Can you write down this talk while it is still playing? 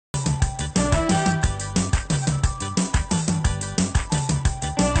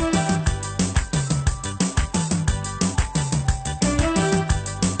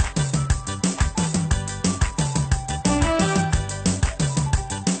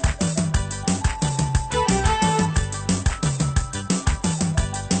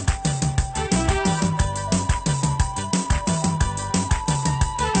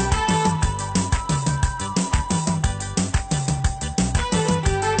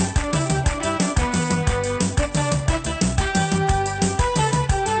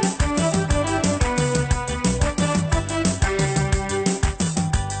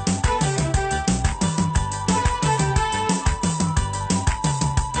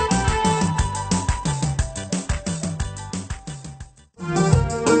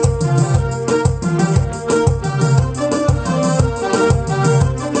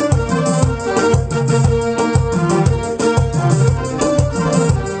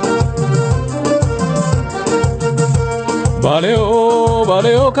Baleo,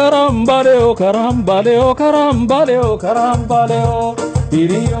 baleo, karam, baleo, karam, baleo, karam, baleo, karam, baleo.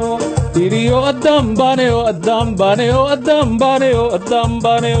 Irio, irio, adam, baneo, adam, baneo, adam, baneo, adam,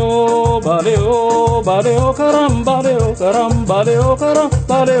 baneo. Baleo, baleo, karam, baleo, karam, baleo, karam,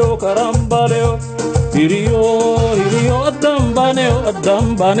 baleo, karam, baleo. Irio, irio, adam, baneo,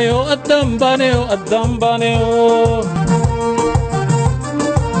 adam, baneo, adam, baneo, adam, baneo.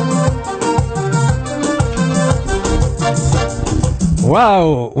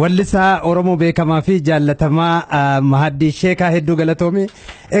 Wow, wallisaa Oromoo beekamaa fi jaallatamaa Maatii Sheka hedduu galatoomi.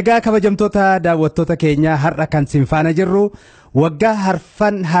 Egaa kabajamtoota daawwattoota keenya har'a kan sinfaana jirru waggaa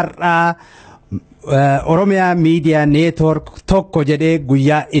harfan har'aa Oromiyaa Media Network tokko jedhee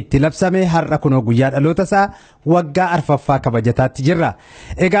guyyaa itti labsame har'a kunoo guyyaa dhaloota isaa waggaa arfaffaa kabajataatti jirra.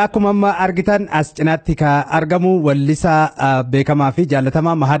 Egaa akkuma amma argitan as cinaatti ka argamu wallisaa beekamaa fi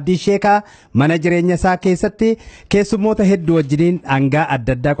jaallatamaa Maatii Sheka mana jireenya isaa keessatti keessummoota hedduu wajjiniin dhangaa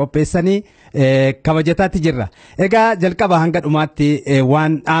adda addaa qopheessanii kabajataatti jirra. Egaa jalqaba hanga dhumaatti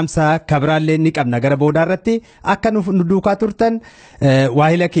waan dhaamsa kabiraallee ni qabna gara boodaarratti akka nu duukaa turtan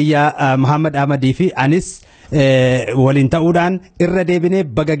waahila kiyya Muhammad Ahmadii fi anis waliin ta'uudhaan irra deebinee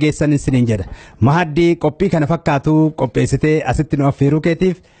baga geessan isiniin jedha. Maatii qophii kana fakkaatu qopheessitee asitti nu affeeruu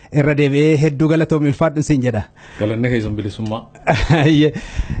keetiif irra deebi'ee hedduu galatoomi ulfaadhu isin jedha. Galanne keessan bilisummaa.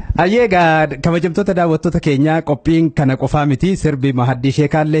 Hayyee egaa kabajamtoota daawwattoota keenya qophiin kana qofaa miti sirbi Maatii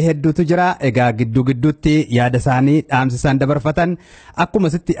Shekaallee hedduutu jira. Egaa gidduu gidduutti yaada isaanii dhaamsa isaan dabarfatan akkuma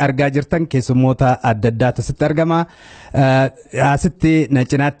sitti argaa jirtan keessummoota adda addaatu sitti argama. Asitti na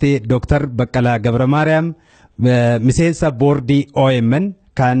cinaatti Dr. Baqqalaa Gabra Maariyaam miseensa boordii OMN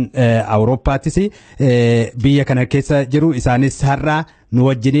kan Awurooppaattis biyya kana keessa jiru isaanis har'a nu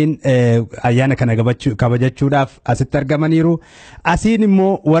wajjiniin ayyaana kana kabajachuudhaaf asitti argamaniiru. Asiin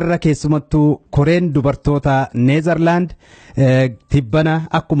immoo warra keessumattuu koreen dubartoota Neezerlaand tibbana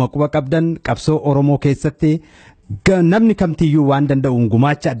akkuma quba qabdan qabsoo Oromoo keessatti namni kamtiyyuu waan danda'uun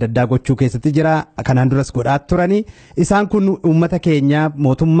gumaacha adda addaa gochuu keessatti jira. Kanaan duras godhaa turani. Isaan kun uummata keenya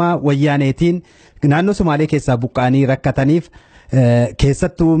mootummaa wayyaaneetiin naannoo Somaalee keessaa buqqaanii rakkataniif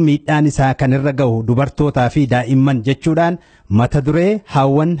keessattuu miidhaan isaa kan irra gahu dubartootaa fi daa'imman jechuudhaan mata duree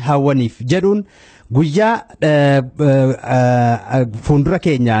hawwaniif jedhuun guyyaa fuuldura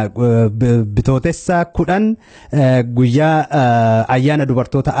keenya bitootessa 10 guyyaa ayyaana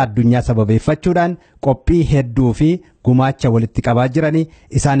dubartoota addunyaa sababeeffachuudhaan qophii hedduu fi gumaacha walitti qabaa jiranii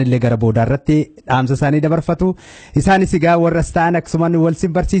isaanillee gara boodaarratti dhaamsa isaanii dabarfatu. Isaanis egaa warras ta'an akkasumaan wal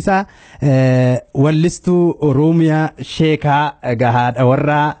simbarsiisaa wallistuu Ruumiyaa Sheekaa gahaadha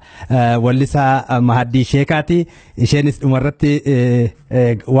warraa wallisaa Maatii Shekaati. Isheenis dhumarratti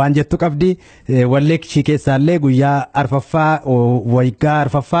waan jettu qabdi. Walleekshii keessaallee guyyaa arfaffaa waggaa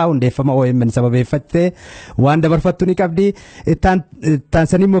arfaffaa hundeeffama OMN sababeeffattee waan dabarfattu ni qabdi.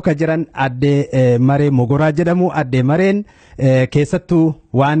 Taansanii immoo kan jiran addee Maree Mogoraa jedhamu. Addee Mareen keessattuu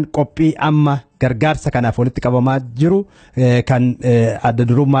waan qophii amma gargaarsa kanaaf walitti qabamaa jiru kan adda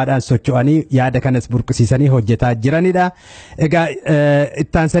durummaadhaan socho'anii yaada kanas burqisiisanii hojjetaa jiranidha. Egaa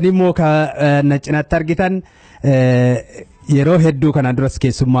taansanii immoo na cinaatti argitan yeroo hedduu kanaan duras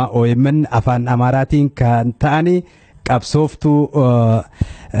keessummaa OMN afaan Amaaraatiin kan ta'anii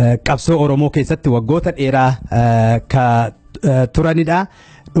qabsoo Oromoo keessatti waggoota dheeraa ka turanidha.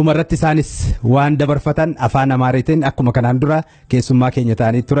 Dhumarratti isaanis waan dabarfatan afaan Amaariitiin akkuma kanaan dura keessummaa keenya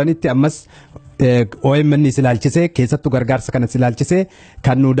ta'anii turanitti ammas OMN silaalchisee keessattuu gargaarsa kana silaalchisee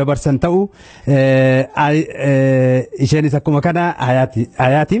kan nu dabarsan ta'u isheenis akkuma kana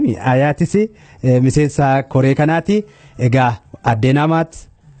hayaatis miseensa koree kanaati. Egaa addee Namaat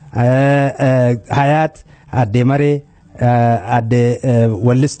hayaat addee Maree addee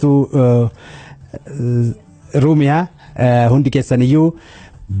wallistuu Ruumiyaa hundi keessaniyyuu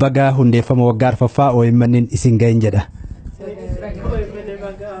baga hundeeffama waggaa arfaffaa OMN isin ga'in jedha.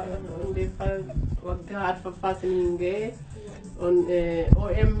 Waggaa arfaffaa isin ga'e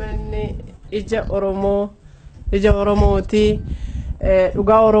OMN ija Oromooti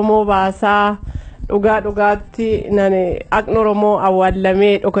dhugaa Oromoo baasaa dhugaatti aqni Oromoo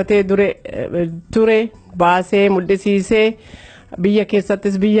awwaalamee dhokatee ture baasee mul'isiisee biyya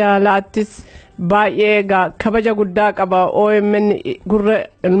keessattis biyya alaattis baay'ee kabaja guddaa qaba. OMN gurra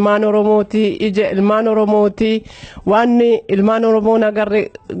ilmaan Oromooti ija ilmaan Oromooti waan ilmaan Oromoo nagarre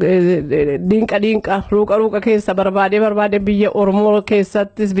diinqa ruuqa keessa barbaade biyya Oromoo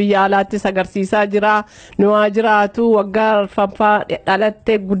keessattis biyya alaattis agarsiisaa jira. Nu haa jiraatu waggaa arfaffaa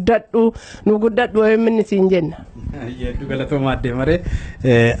dhalatte guddadhu OMN siin jenna. Hedduu galatoomaa addee Maree.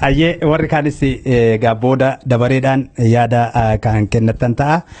 Ayyee warri kaanis booda dabareedhaan yaada kan kennatan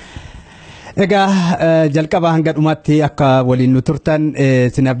ta'a. Egaa jalqaba hanga dhumaatti akka waliin nu turtan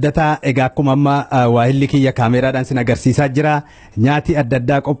sin abdataa egaa akkuma amma waahilli kiyya kaameraadhaan sin agarsiisaa jira nyaati adda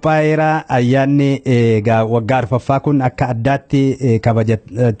addaa qophaa'eera ayyaanni egaa waggaa arfaffaa kun akka addaatti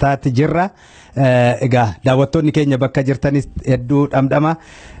kabajataatti jirra egaa daawwattoonni keenya bakka jirtanis hedduu dhamdhama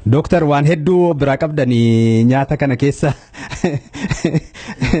Dooktar waan hedduu biraa qabdanii nyaata kana keessa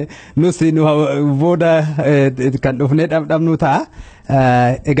nus nu booda kan dhufnee dhamdhamnu ta'a.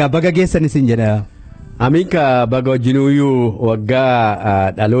 Egaa baga geessan isin jedha. Aminka baga wajjinuyyuu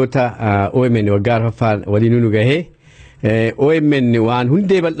waggaa dhaloota OMN waggaa arfaffaa waliin nu gahee OMN waan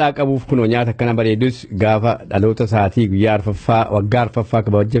hundee bal'aa qabuuf kunoo nyaata akkana bareedus gaafa dhaloota isaatii guyyaa arfaffaa waggaa arfaffaa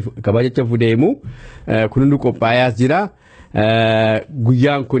kabajachuuf deemu kun hundi qophaa'aas jira.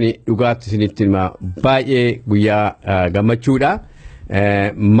 Guyyaan kun dhugaatti isinitti baay'ee guyyaa gammachuudha.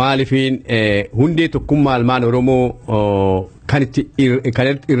 Maalifiin hundee tokkummaa ilmaan Oromoo kan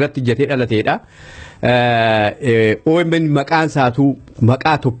irratti ijjatee dhalateedha. OMN maqaan isaatu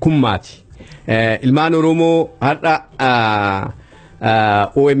maqaa tokkummaati. Ilmaan Oromoo har'a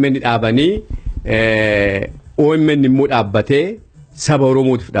OMN dhaabanii OMN immoo dhaabbatee saba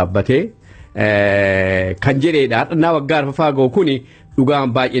Oromootiif dhaabbatee kan jedheedha. Har'a waggaa arfaffaa ga'u kuni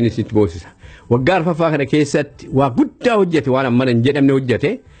dhugaan baay'een isinitti boosisa. Waggaa arfaffaa kana keessatti waa guddaa hojjete waan amma hin jedhamne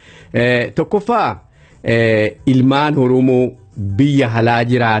hojjete. Tokkoffaa ilmaan Oromoo biyya alaa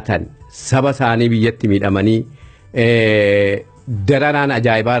jiraatan saba isaanii biyyatti miidhamanii dararaan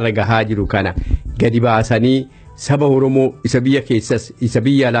ajaa'ibaa irra gahaa jiru kana gadi baasanii saba Oromoo isa biyya keessas isa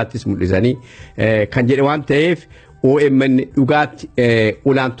biyya alaattis mul'isanii kan jedhe waan ta'eef OMN dhugaatti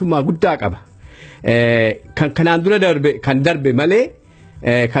olaantummaa guddaa qaba. Kan kanaan dura darbe malee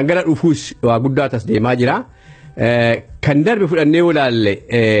kan gara dhufuus waa guddaa tas deemaa jira. Kan darbe fudhannee olaalle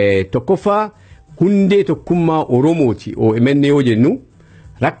tokkoffaa hundee tokkummaa Oromooti OMN yoo jennu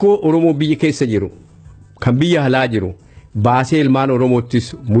rakkoo Oromoo biyya keessa jiru kan biyya alaa jiru baasee ilmaan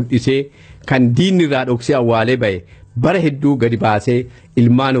Oromoottis mul'isee kan diinni irraa dhoksee awwaalee ba'e bara hedduu gadi baasee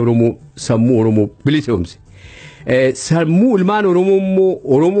ilmaan Oromoo sammuu Oromoo bilisoomse. Sammuu ilmaan Oromoo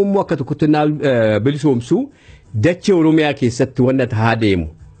immoo akka tokkotti bilisoomsu dachee Oromiyaa keessatti wanta tahaa deemu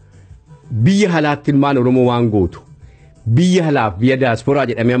biyya alaatti ilmaan Oromoo waan gootu biyya alaaf biyya diyaasporaa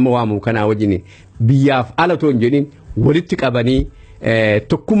jedhamee amma waamu kanaa wajjin biyyaaf ala toon jedhin walitti qabanii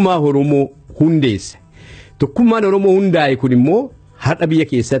tokkummaa Oromoo hundeessa. Tokkummaan Oromoo hundaa'e kun immoo har'a biyya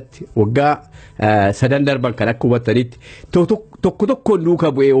keessatti waggaa sadan darban kan akka hubattanitti tokko tokkoon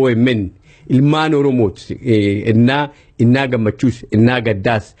duuka bu'ee OMN ilmaan Oromooti innaa gammachuus innaa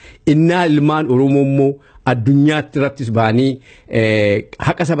gaddaas innaa ilmaan Oromoo immoo addunyaatti irrattis ba'anii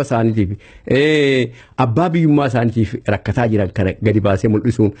haqa saba isaaniitiif abbaa biyyummaa isaaniitiif rakkataa jiran kana gadi baasee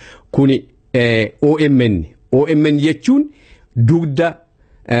mul'isuun kuni OMN jechuun dugda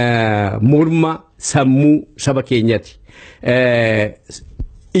morma sammuu saba keenyati.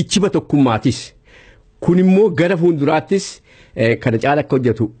 Ichiba tokkummaatis kun immoo gara fuulduraattis kana caala akka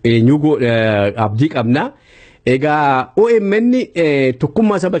hojjetu abdii qabna. Egaa OMN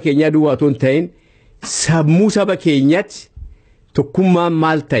tokkummaa saba keenyaa duwwaa otoo hin ta'in sammuu saba keenyatti tokkummaan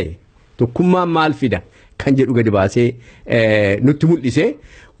maal ta'e tokkummaan maal fida kan jedhu gadi baasee nutti mul'ise.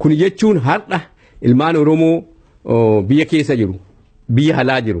 Kun jechuun har'a ilmaan Oromoo biyya keessa jiru biyya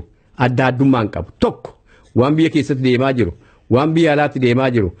alaa jiru adda addummaan qabu tokko waan biyya keessatti deemaa jiru waan biyya alaatti deemaa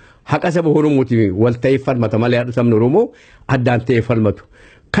jiru haqa saba Oromootiif wal ta'ee falmata malee har'a sabni Oromoo addaan ta'ee falmatu.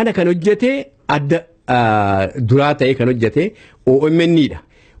 Kana kan hojjete adda duraa ta'ee kan hojjete OMN'dha.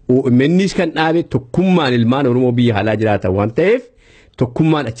 OMN'is kan dhaabe tokkummaan ilmaan Oromoo biyya alaa jiraatan waan ta'eef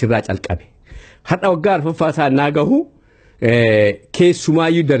tokkummaan achirraa calqabe. Har'a waggaa arfaffaa isaa naa gahu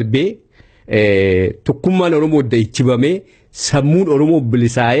keessumaayyuu darbee tokkummaan Oromoo dachibamee sammuun Oromoo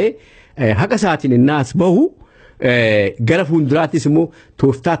bilisaa'ee haqa isaatiin innaas bahu gara fuulduraattis immoo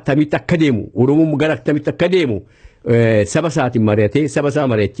tooftaa akkamitti akka deemu Oromoo gara akkamitti akka deemu saba isaatiin mari'atee saba isaa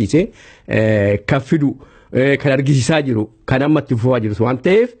mari'achiisee kan fidu kan argisiisaa jiru kan ammatti fufaa jiru waan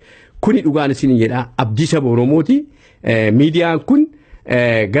ta'eef kuni dhugaan isin jedha abdii saba Oromooti. Miidiyaan kun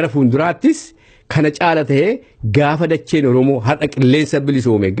gara fuulduraattis kana caala ta'ee gaafa dacheen Oromoo har'a qilleensa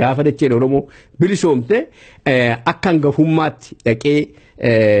bilisoome gaafa dacheen Oromoo bilisoomte akka hangafummaatti dhaqee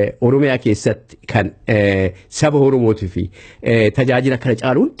Oromiyaa keessatti kan saba Oromootiif tajaajila kana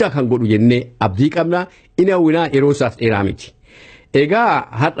caalu hunda kan godhu jennee abdii qabna. Inni hawwinaa yeroo isaas dheeraa miti. Egaa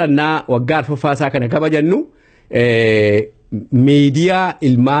har'annaa waggaa arfaffaa isaa kana kabajannu miidiyaa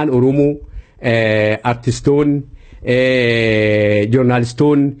ilmaan Oromoo artistoonni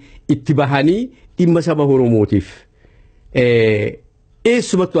joornaalistoonni itti bahanii dhimma saba Oromootiif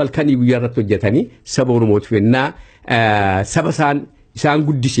eessumattuu halkanii guyyaa irratti hojjetanii saba Oromootiif ennaa saba isaan isaan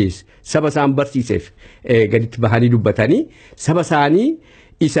guddisees saba isaan barsiiseef gaditti bahanii dubbatanii saba isaanii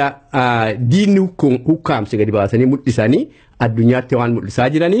isa diinni hukkaamse gadi baasanii mul'isanii addunyaatti waan mul'isaa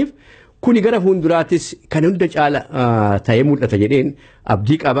jiraniif kuni gara fuulduraatis kan hunda caala ta'ee mul'ata jedheen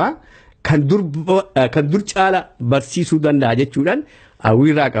abdii qaba kan dur caala barsiisuu danda'a jechuudhaan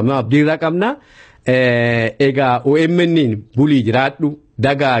hawwiirraa qabna abdiirraa qabna egaa OMN bulii jiraadhu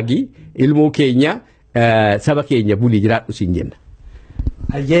dagaagi ilmoo keenya saba keenya bulii jiraadhu siin jenna.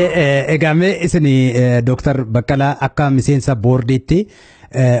 Egaa mee isin Dr. Baqqalaa akka miseensa boordiitti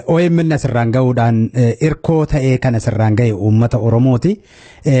OMN asirraan ga'uudhaan irkoo ta'ee kan asirraan ga'e uummata Oromooti.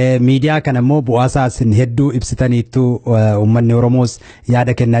 Miidiyaa kana immoo bu'aasaa isin hedduu ibsitaniittu uummanni Oromoos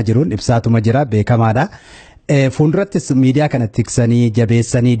yaada kennaa jiruun ibsaatuma jira beekamaadha. Fuuldurattis miidiyaa kana tiksanii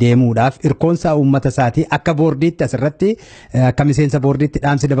jabeessanii deemuudhaaf irkoonsaa uummata isaatii akka boordiitti asirratti akka miseensa boordiitti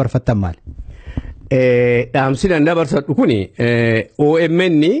dhaamsi dabarfattan maali? Dhaamsi nan dabarsadhu kuni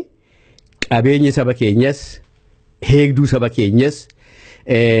OMN qabeenya saba keenyas heegduu saba keenyas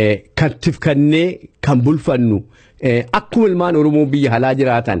kan tifkannee kan bulfannu akkuma ilmaan Oromoo biyya alaa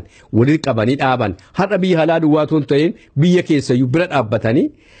jiraatan walitti qabanii dhaaban har'a biyya alaa duwwaa otoo hin ta'in biyya keessayyuu bira dhaabbatanii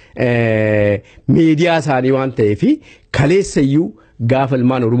miidiyaa isaanii waan ta'eef kaleessayyuu gaafa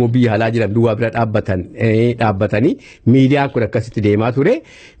ilmaan Oromoo biyya alaa jiran duwwaa bira dhaabbatanii miidiyaan kun akkasitti deemaa ture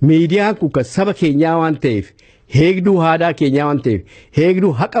miidiyaan kun kan saba keenyaa waan ta'eef heegduu aadaa keenyaa waan ta'eef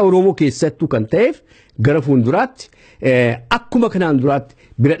heegduu haqa Oromoo keessattuu kan ta'eef gara fuulduraatti akkuma kanaan duraatti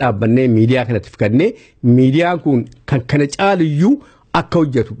bira dhaabbannee miidiyaa kanatti tifkannee miidiyaan kun kan kana caaliyyuu akka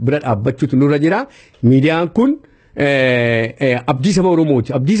hojjetu bira dhaabbachuutu nurra jira miidiyaan kun abdii saba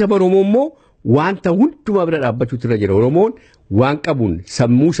Oromooti abdii saba Oromoo immoo wanta hundumaa bira dhaabbachuutu irra jira Oromoon waan qabuun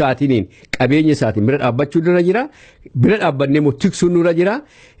sammuu isaatiin qabeenya isaatiin bira dhaabbachuu irra jira bira dhaabbannee immoo tiksuun nurra jira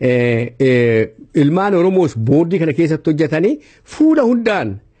ilmaan Oromoos boordii kana keessatti hojjetanii fuula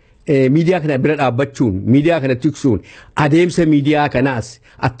hundaan miidiyaa kana bira dhaabbachuun miidiyaa kana tiksuun adeemsa miidiyaa kanaas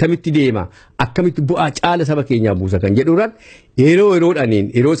attamitti deema akkamitti bu'aa caala saba keenyaa buusa kan jedhu irratti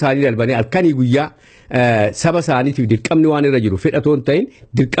yeroodhaaniin yeroo isaanii darbanii halkanii guyyaa saba isaaniitiif dirqamni waan irra jiru fedhatoon ta'in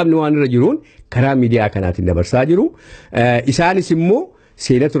dirqamni waan irra jiruun karaa miidiyaa kanaatiin dabarsaa jiru isaanis immoo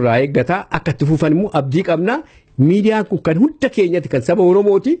seenatu irraa eeggataa akka itti fufan immoo abdii qabna miidiyaan kun kan hunda keenyatti kan saba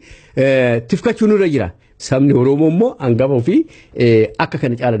Oromooti tifkachuun irra jira sabni Oromoo immoo hangafa ofii akka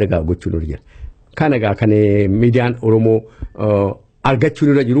kana caala dagaa gochuun irra jira kana gaa kan miidiyaan Oromoo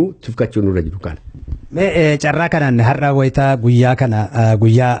argachuun irra jiru tifkachuun irra jiru kana. Carraa kanaan har'a wayitaa guyyaa kana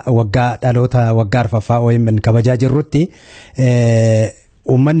guyyaa waggaa dhaloota waggaa arfaffaa OMN kabajaa jirrutti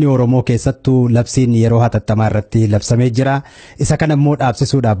uummanni Oromoo keessattuu labsiin yeroo hatattamaa irratti labsamee jira isa kana immoo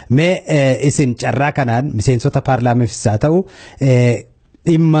dhaabsisuudhaaf isin carraa kanaan miseensota paarlaamaanis haa ta'u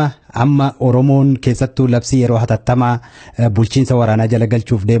dhimma amma Oromoon keessattuu labsii yeroo hatattamaa bulchiinsa waraanaa jala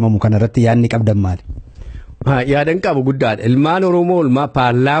galchuuf deemamu kana irratti yaadni qabdan maali? Yaadan qabu guddaadha ilmaan Oromoo ilmaa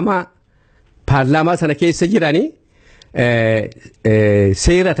paarlaamaa sana keessa jiranii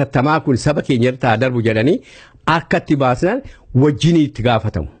seera hatattamaa kun saba keenya irraa darbu jedhanii akka itti baasan wajjin itti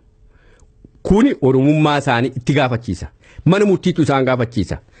gaafatamu. Kuni Oromummaa isaanii itti gaafachiisa. Mana murtiitu isaan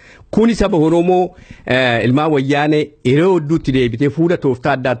gaafachiisa. Kuni saba Oromoo ilmaan wayyaanee yeroo hedduutti deebitee fuula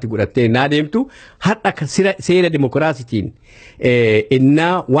tooftaa addaatti godhattee naa deemtu har'a seera dimokiraasiitiin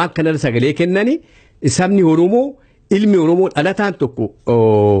innaa waan kanarra sagalee kennani sabni Oromoo ilmi Oromoo dhalataan tokko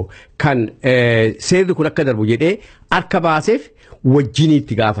kan seerri kun akka darbu jedhee harka baaseef wajjin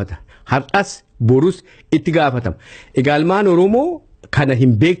itti gaafata. Har'as borus itti gaafatama. Egaa ilmaan Oromoo kana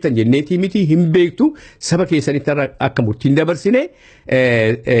hin beektan jenneetii miti hin beektu saba keessanitti akka murtiin dabarsine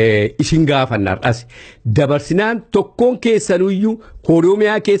isin gaafanna har'as dabarsinaan tokkoon keessanuyyuu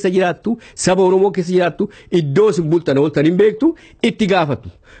Oromiyaa keessa jiraattu saba Oromoo keessa jiraattu iddoo isin bultan ooltan hin beektu itti gaafatu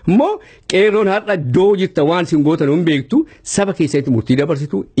immoo qeerroon har'a iddoo jirtan waan isin gootan hin beektu saba keessatti murtii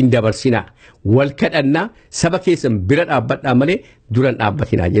dabarsitu hin dabarsina wal kadhannaa saba keessan bira dhaabbadhaa malee duran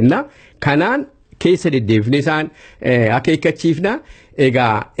dhaabbatinaa jenna kanaan keessa deddeebifne isaan akeekkachiifna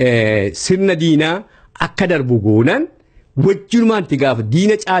egaa sirna diinaa akka darbu goonan wajjinumaan itti gaafa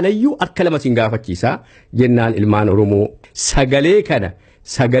diina caalayyuu akka lama isin gaafachiisa jennaan ilmaan Oromoo sagalee kana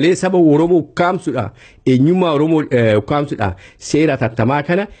sagalee saba Oromoo ukkaamsuudha eenyummaa Oromoo ukkaamsuudha seera hatattamaa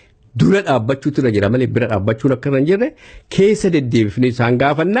kana dura dhaabbachuutu irra jira malee bira dhaabbachuun akka hin jirre keessa deddeebifne isaan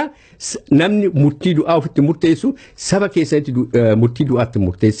gaafanna namni murtii du'aa ofitti murteessu saba keessatti murtii du'aatti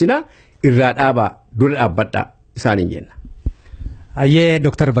murteessina irraa dhaabaa dura dhaabbadhaa isaaniin jenna. Ayyee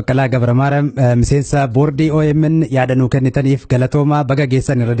Dr. Baqqalaa Gabramaaram miseensa boordii OMN yaada nuu kennitaniif galatoomaa baga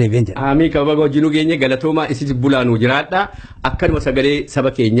geessan irra deebi'een jedha. Amii kabaga wajjin geenye galatoomaa isis bulaanuu jiraadha. Akkanuma sagalee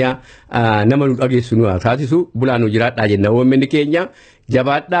saba keenya nama nu dhageessu nu taasisu bulaanuu jiraadha jenna. OMN keenya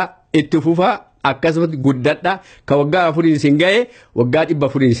jabaadha itti fufaa akkasumas guddadha. Ka waggaa afuriin isin ga'e waggaa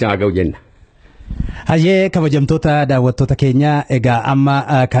 400 isin haa ga'u jenna. Hayyee kabajamtoota daawwattoota keenya egaa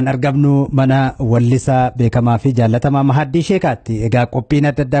amma kan argamnu mana wallisaa beekamaa fi jaallatamaa Maatii Shekaatti. Egaa qophiin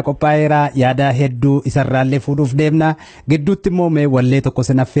adda addaa qophaa'eera yaada hedduu isarraallee fuudhuuf deemna. Gidduutti immoo mee wallee tokko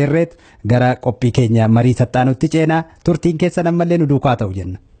sin affeerreet gara qophii keenya marii sattaanutti ceena. Turtiin keessan ammallee nu duukaa ta'u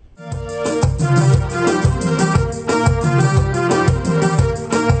jenna.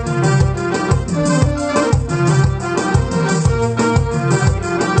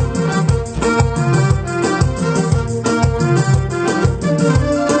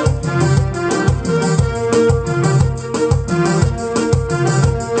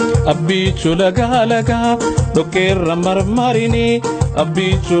 Abbichu laga laga dokerra marmarini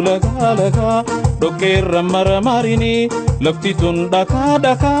Abbichu laga laga dokerra marmarini lafti tun daka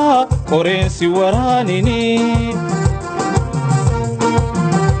daka qoreensi waraanini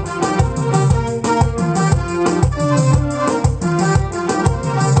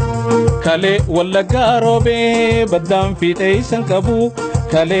Kale wallaga robe baddaan fiixeessan qabu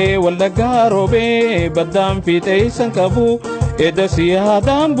Kale wallaga robe baddaan fiixeessan qabu Eda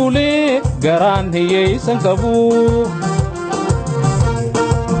siyaadaan bulee garaan hiyyeessan qabu.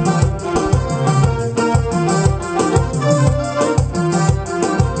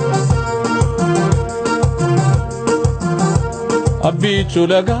 Abbichu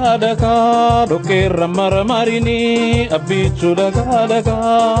laga laga dokerra marmarini Abbichu laga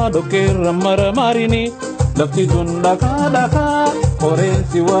laga dokerra marmarini lafti tun laga laga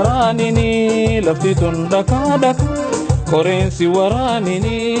qoreensi waraanini lafti tun laga laga qoreensi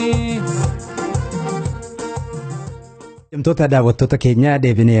waraanini. Jamtoota daawwattoota keenya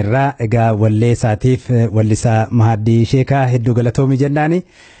deebineerraa egaa wallee isaatiif wallisaa Maatii Shekaa hedduu galatoomi jennaani.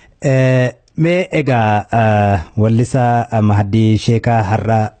 Mee egaa wallisaa Maatii Shekaa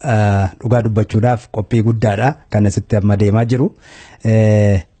har'a dhugaa dubbachuudhaaf qophii guddaadha kan asitti amma deemaa jiru.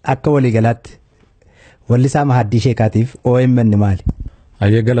 Akka waliigalaatti wallisaa Maatii Shekaatiif OMN maali?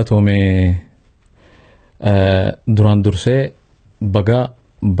 Ayyee galatoome duraan dursee baga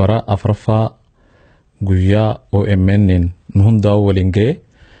bara afraffaa guyyaa OMN nu hundaa'u waliin ga'e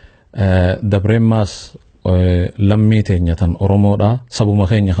dabreen maas lammii teenya tan Oromoodha sabuma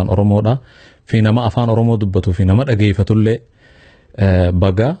keenya kan Oromoodha fi nama afaan Oromoo dubbatu fi nama dhageeffatullee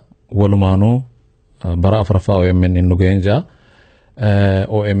baga walumaanuu bara afraffaa OMN nu ga'een jaa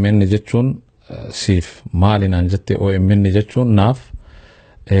OMN jechuun siif maalinaan jette OMN jechuun naaf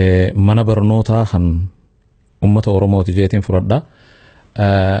mana barnootaa kan ummata Oromooti jeetiin fudhadha.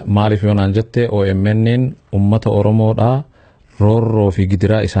 Maaliif yoonaan jette OMN'n ummata Oromoodhaa roorroo fi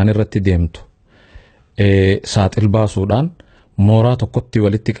gidiraa isaan irratti deemtu saaxil baasuudhaan mooraa tokkotti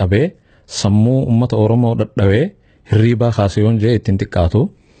walitti qabee sammuu ummata Oromoo dadhabee hirriibaa kaasee yoon jee ittiin xiqqaatu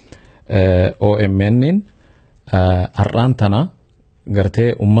OMN'n har'aan tana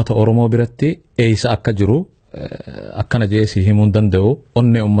gartee ummata Oromoo biratti eeysa akka jiru akkana jee si himuu hin danda'u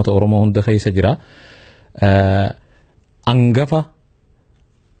onnee ummata Oromoo hunda keessa jira.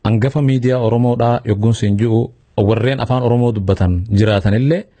 Angafa miidiyaa Oromoodhaa yogguun siin jiru warreen afaan Oromoo dubbatan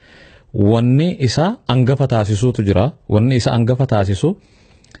jiraatanillee wanni isa angafa taasisuutu jira. Wanni isa angafa taasisu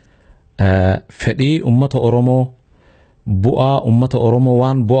fedhii ummata Oromoo bu'aa ummata Oromoo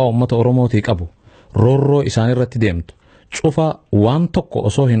waan bu'aa ummata Oromootii qabu roorroo isaan irratti deemtu cufa waan tokko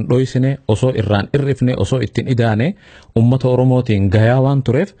osoo hin dhoysine osoo irraan irrifne osoo ittiin idaane ummata Oromootiin gayaa waan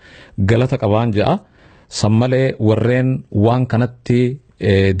tureef galata qabaan ja'a. Sammalee warreen waan kanatti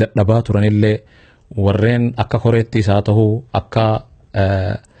dadhabaa turanillee warreen akka koreettii isaa ta'uu akka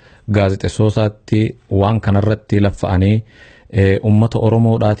gaazexessoosaatti waan kanarratti laffa'anii ummata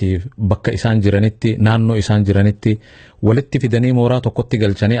Oromoodhaatiif bakka isaan jiranitti naannoo isaan jiranitti walitti fidanii mooraa tokkotti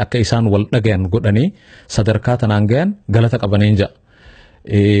galchanii akka isaan wal dhagayan godhanii sadarkaa tanaan gayan galata qabaniin ja'a.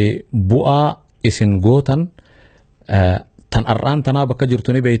 Bu'aa isin gootan tan har'aan tanaa bakka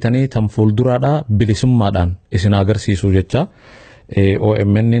jirtuni beeytanii tan fuulduraadhaa bilisummaadhaan isin agarsiisuu jecha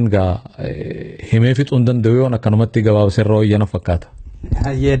OMN'n gaa himee fixuu hin danda'u yoon akkanumatti gabaabsee irra hoyyana fakkaata.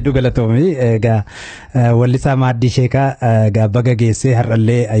 Hedduu galatoomi egaa wallisaa Maatii Sheekaa egaa baga geessee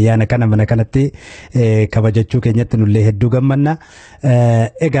har'allee ayyaana kana mana kanatti kabajachuu keenyatti nullee hedduu gammanna.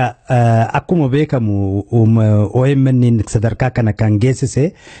 Egaa akkuma beekamu OMN sadarkaa kana kan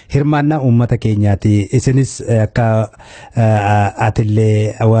geessise hirmaannaa uummata keenyaati. Isinis akka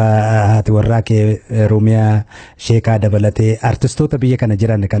atillee haati warraa kee Oromiyaa Sheekaa dabalatee artistoota biyya kana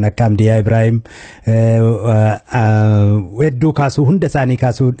jiran kan akka Amdiyaa Ibrahim hedduu kaasuu hunda isaanii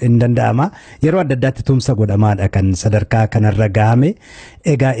kaasuu hin danda'ama. Yeroo adda addaatti tumsa godhamaadha kan sadarkaa kanarra gahame.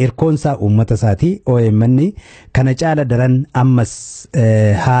 Egaa irkoonsaa uummata isaati OMN kana caala daran ammas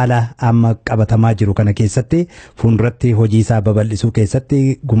haala amma qabatamaa jiru kana keessatti fuulduratti hojii isaa babal'isuu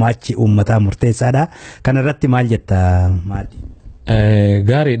keessatti gumaachi uummataa murteessaadha. Kanarratti maal jetta Maatii?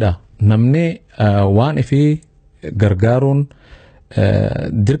 Gaariidha. Namni waan ifii gargaaruun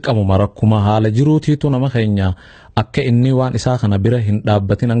dirqamuma rakkuma haala jiruutiitu nama keenya akka inni waan isaa kana bira hin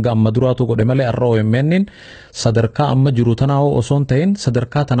dhaabbatin hanga amma duraatu godhe malee har'a OMN sadarkaa amma jiru tanaa osoo hin ta'in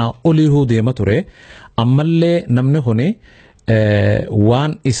sadarkaa tanaa olii deema ture. Ammallee namni kuni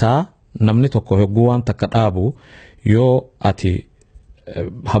waan isaa namni tokko hogguu waan takka dhaabu yoo ati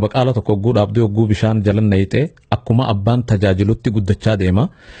habaqaala tokko hogguu dhaabdee hogguu bishaan jalan nayite akkuma abbaan tajaajilutti guddachaa deema.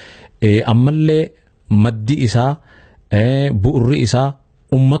 Ammallee maddi isaa bu'urri isaa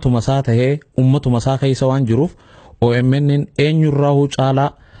ummatuma isaa tahee ummatuma isaa keessa waan jiruuf OMN eenyurraa caalaa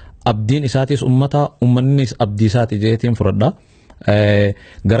abdiin isaatis ummata ummannis abdii isaati jeetiin fudhadha.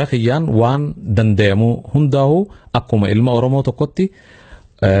 Gara kiyyaan waan danda'amu hundaa'u akkuma ilma Oromoo tokkotti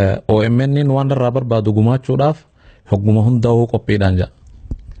OMN waan irraa barbaadu gumaachuudhaaf hogguma hundaa'u qophiidhaan jira.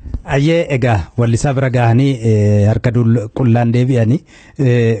 Ayyee egaa wallisaa bira gahanii harka qullaan deebi'anii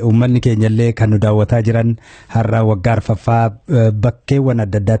uummanni keenyallee kan nu daawwataa jiran har'a waggaa arfaffaa bakkeewwan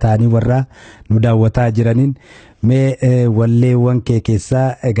adda addaa ta'anii warra nu daawwataa jiraniin mee walleewwan kee keessaa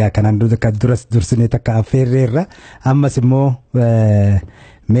egaa kanaan duras dursinee takka affeerreerra ammas immoo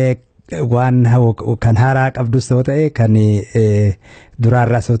mee waan kan haaraa qabdus ta'uu ta'e kan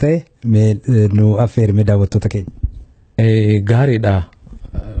duraarraas ta'uu ta'e mee nu affeerime daawwattoota keenya. Gaariidha.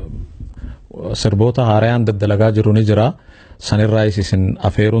 Sirboota haaraan daddalagaa jiru ni jira. Sanirraa isin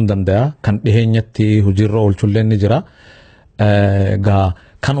affeeruun danda'a. Kan dhiheenyatti hojiirra oolchullee ni jira. Gaa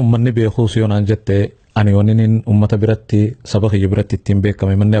kan uummanni beekuus yoo naan jette ani waniin uummata biratti saba kiyya biratti ittiin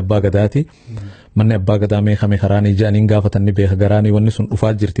beekame manni abbaa gadaati. Manni abbaa gadaa meeqame karaan ija'aniin gaafatan ni beeka garaanii wanni sun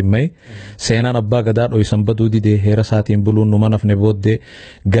dhufaa jirti mayi. Seenaan abbaa gadaa dho'isan baduu didee heera isaatiin buluun numa nafne booddee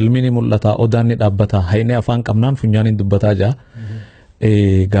galmi ni mul'ata odaan ni dhaabbata haynee afaan qabnaan funyaaniin dubbataa jira.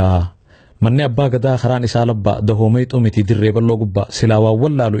 Gaa manni abbaa gadaa karaan isaa labbaa dahoomee xumiti dirree balloo gubbaa silaa waan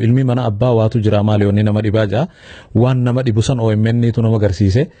wallaalu ilmi mana abbaa waatu jira maali wanni nama dhibaa jira waan nama dhibu san OMN tu nama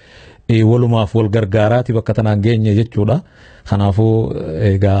agarsiise walumaaf wal gargaaraati bakka tanaan geenye jechuudha. Kanaafuu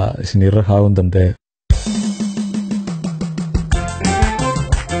egaa isinirra kaa'uun danda'e.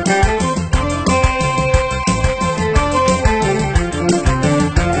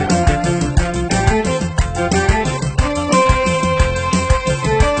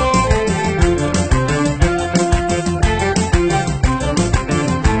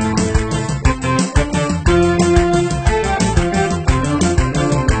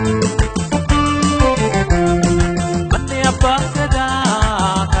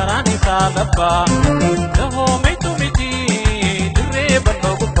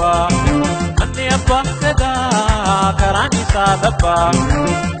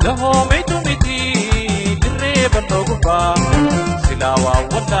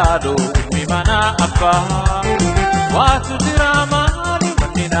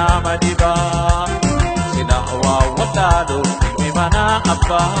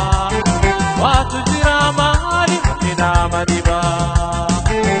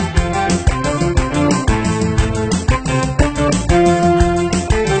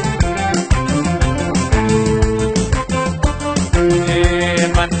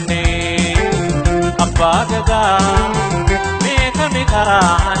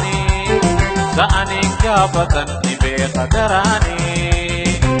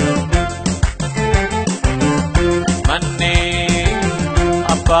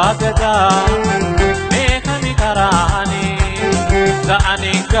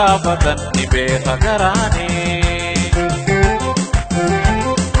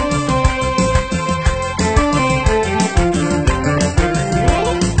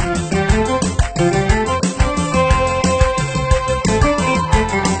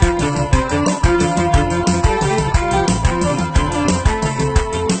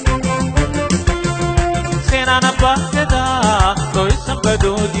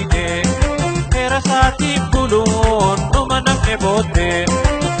 baane booddee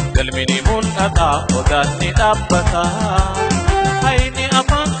galmini mul'ata odaanni dhaabbata hayni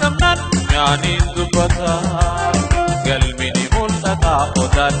afaan qabnaan nyaaniin dubbata galmini mul'ata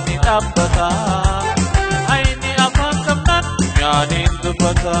odaanni dhaabbata hayni afaan qabnaan nyaaniin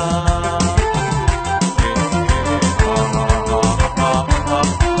dubbata.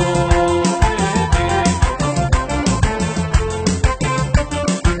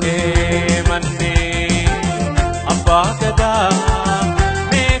 Gadaa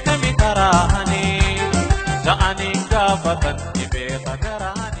meekami karaanii ta'anii gaafatan beeka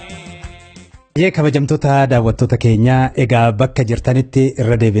garaanii. Yee kabajamtoota daawwattoota keenya egaa bakka jirtanitti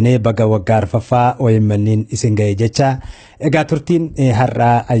irra deebinee baga waggaa arfaffaa OMN'n isin ga'e jecha egaa turtiin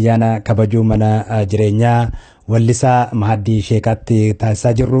har'aa ayyaana kabajuu mana jireenyaa wallisaa Maatii Sheekaatti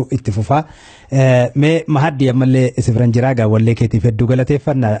taasisaa jirru itti fufaa. Mee Maatii ammallee si biran jiraa gaa wallee keetiif hedduu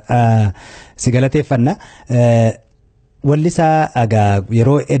galateeffanna si galateeffanna. Wallisaa agaa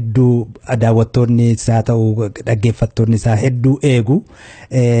yeroo hedduu daawwattoonni isaa ta'u dhaggeeffattoonni isaa hedduu eegu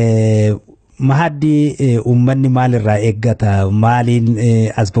Maatii uummanni maalirraa eeggata maaliin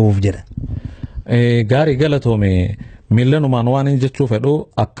as ba'uuf jedha. Gaarii galatoome miillanumaan waan hin jechuu fedhu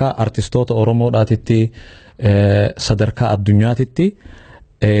akka artistoota Oromoodhaatitti sadarkaa addunyaatitti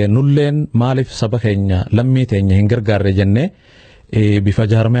nulleen maaliif saba keenya lammii teenya hin gargaarre jennee bifa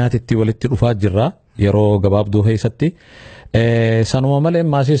jaarmayaatitti walitti dhufaa jirra. Yeroo gabaabduu keessatti sanuma malee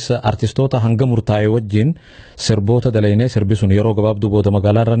maasis artistoota hanga murtaa'e wajjin sirboota dalaynee sirbi sun yeroo gabaabduu booda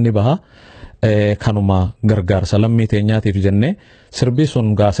magaalaa irra ni baha kanuma gargaarsa lammii teenyaatiif jennee sirbi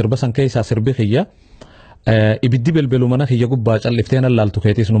sun gaa sirba san keessaa sirbi kiyya ibiddi belbelu mana kiyya gubbaa callifteen allaaltu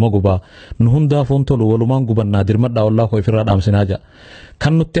keetis numa gubaa nu hundaafuun tolu walumaan gubannaa dirmadhaa ollaa koo ifirraa dhaamsinaa ja'a.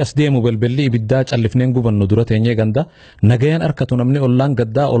 Kan nutti as deemu belbelli ibiddaa callifneen gubannu dura teenyee ganda nagayaan arkatu namni ollaan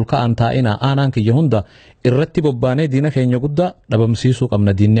gaddaa ol ka'an taa'ina aanaan kiyya hunda irratti bobbaanee diina keenya guddaa dhabamsiisuu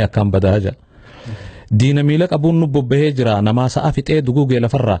qabna diinni akkaan badaa ja'a. Diina miila qabuun nu bobbahee jira namaa sa'a fixee dugugee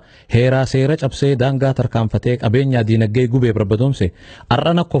lafarraa heeraa seera cabsee daangaa tarkaanfatee qabeenyaa diinagdee gubee barbadoomse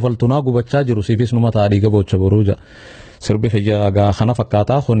arraan akka kofaltunaa gubachaa jiru siifis numa ta'a dhiiga boocha boruu ja'a. Sirbi kiyya gaa kana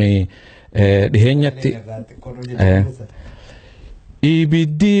fakkaataa kuni dhiheenyatti.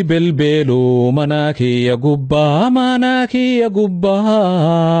 Ibiddi belbelu mana kiyya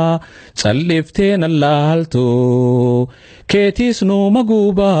gubbaa callifteen allaaltu keetis numa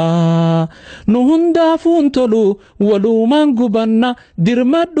gubaa nu hundaafuun tolu walumaan gubanna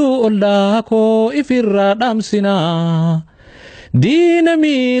dirmadhu ollaa koo ifirraa dhaamsinaa diina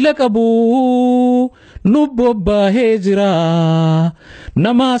miila qabu nu bobbahee jira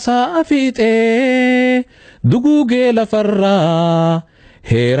namaa sa'a fiixee dugugee lafarraa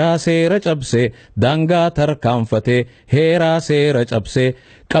heeraa seera cabse daangaa tarkaanfate heeraa seera cabse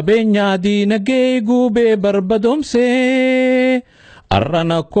qabeenyaa diinagdee gubee barbadoomse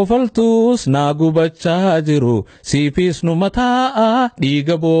arrana kofaltuus naa gubachaa jiru siifis nu mataa'a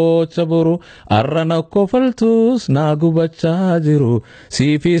dhiiga boocha boru arrana kofaltuus naa gubachaa jiru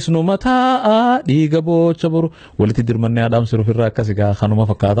siifis nu mataa'a dhiiga boocha boru walitti dirmannee adamsiruuf irraa akkasi gaa kanuma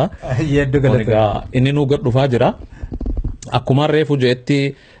fakkaata. Inni nu gad dhufaa jira. Akkuma reefu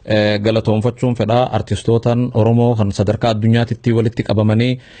jeetti galatoonfachuun fedhaa artistootaan Oromoo kan sadarkaa addunyaatitti walitti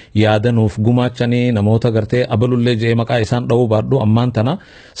qabamanii yaadanuuf gumaachanii namoota gartee abalullee je'ee maqaa isaan dha'uu baadhu ammaan tana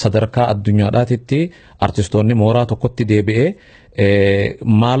sadarkaa addunyaadhaatitti artistoonni mooraa tokkotti deebi'ee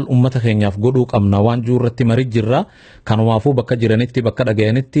maal ummata keenyaaf godhuu qabna waan juurratti marii jirra kanumaafuu bakka jiranitti bakka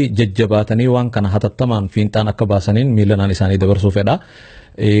dhaga'anitti jajjabaatanii waan kana hatattamaan fiinxaan akka baasaniin miilanaan isaanii dabarsuu fedha.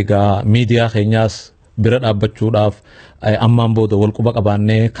 Egaa miidiyaa keenyaas bira dhaabbachuudhaaf ammaan booda wal quba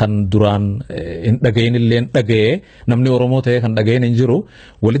qabaannee kan duraan hin dhagayin illee dhaga'ee namni Oromoo ta'ee kan dhagayin hin jiru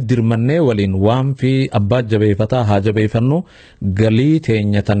walitti dirmannee waliin waan fi abbaa jabeeffataa haa jabeeffannu galii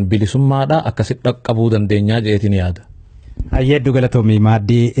teenya tan bilisummaadha akkasitti dhaqqabuu dandeenyaa jeetiin yaada. Hedduu galatoomii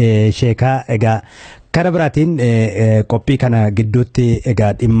Maatii Sheekaa egaa Kana biraatiin qophii kana gidduutti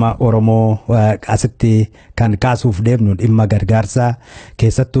egaa dhimma Oromoo asitti kan kaasuuf deemnu dhimma gargaarsa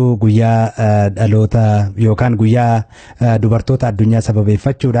keessattuu guyyaa dhaloota yookaan guyyaa dubartoota addunyaa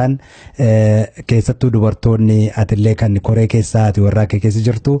sababeeffachuudhaan keessattuu dubartoonni atillee kan koree keessaa ati warraa keessa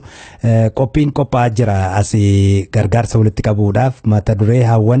jirtu qophiin qophaa'aa jira asii gargaarsa walitti qabuudhaaf mata duree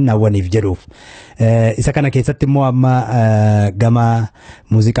hawwaniif jedhuuf isa kana keessatti immoo amma gama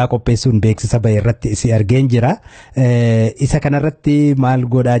muuziqaa qopheessuun beeksisa bahe irratti si argeen jira isa kanarratti maal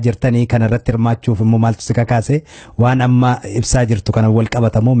godhaa jirtanii kanarratti hirmaachuuf immoo maaltu si kakaase waan amma ibsaa jirtu kana wal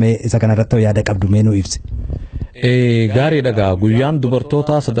qabatamoo mee isa kanarratti yaada qabdu mee nuu ibsi. Gaarii dhagaa guyyaan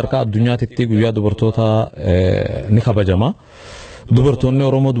dubartoota sadarkaa addunyaatitti guyyaa dubartoota ni kabajama. Dubartoonni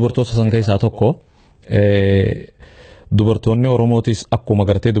Oromoo dubartoota san keessaa tokko dubartoonni Oromootis akkuma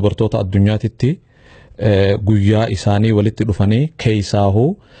gartee dubartoota addunyaatitti guyyaa isaanii walitti dhufanii keessaahuu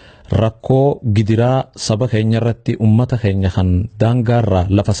rakkoo gidiraa saba keenya irratti ummata keenya kan daangaarraa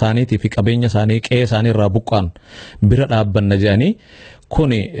lafa isaaniitii fi qabeenya isaanii qe'ee isaanii irraa buqqaan bira dhaabbanna jedhanii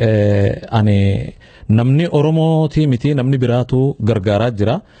kuni ani namni Oromootii miti namni biraatu gargaaraa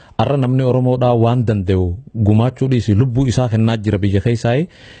jira arra namni Oromoodhaa waan danda'u gumaachuu dhiisi lubbuu isaa kennaa jira biyya keessaa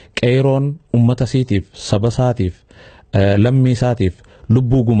qeeroon ummata isiitiif saba isaatiif lammii isaatiif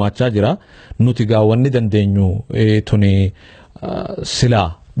lubbuu gumaachaa jira nuti gaawwanni dandeenyu tuni silaa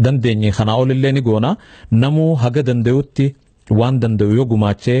dandeenye kana olillee ni goona namuu haga danda'utti waan danda'u yoo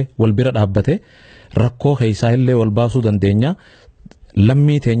gumaachee wal bira dhaabbate rakkoo keessaa illee wal baasuu dandeenya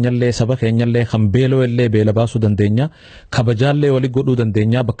lammii teenyallee saba keenyallee kan beeloo illee beela baasuu dandeenya kabajaallee wali godhuu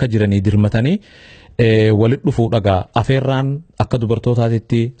dandeenya bakka jiranii dirmatanii walit dhufuu dhagaa afeerraan akka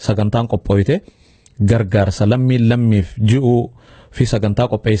dubartootaatitti sagantaan qophooyte gargaarsa lammiif ji'uu fi sagantaa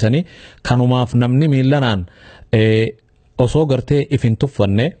qopheessanii kanumaaf namni miillanaan osoo gartee ifin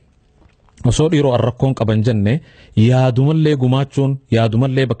tuffanne osoo dhiiroo arrakkoon qaban jenne yaadumallee gumaachuun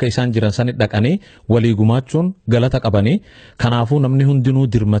yaadumallee bakka isaan jiran sanit dhaqanii walii gumaachuun galata qabanii kanaafuu namni hundinuu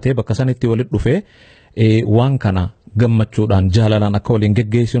dirmatee bakka sanitti walit dhufee waan kana gammachuudhaan jaalalaan akka waliin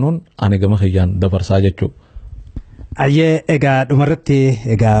geggeessinuun ani gama kiyyaan dabarsaa jechuudha. Ayyee egaa dhumarratti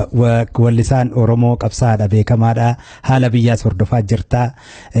egaa wallisaan Oromoo qabsaadha beekamaadha haala biyyaas hordofaa jirta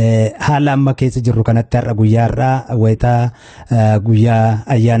haala amma keessa jirru kanatti har'a guyyaarraa wayitaa guyyaa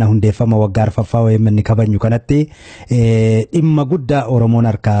ayyaana hundeeffama waggaa arfaffaa OMN kabajnu kanatti dhimma guddaa Oromoon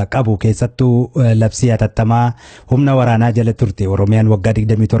harkaa qabu keessattuu labsii hatattamaa humna waraanaa jala turte Oromiyaan waggaa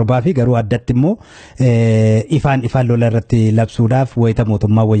 27 fi garuu addatti immoo ifaan lola irratti labsuudhaaf wayita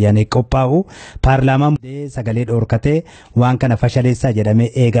mootummaa wayyaanee qophaa'u paarlaamaan sagalee dhoorkate waan kana fashaleessaa jedhamee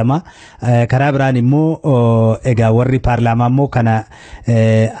eegama karaa biraan immoo egaa warri paarlaamaa immoo kana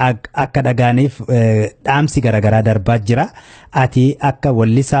akka dhagaaniif dhaamsi garaagaraa darbaa jira ati akka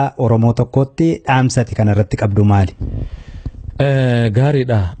wallisaa Oromoo tokkotti dhaamsati kanarratti qabdu maali?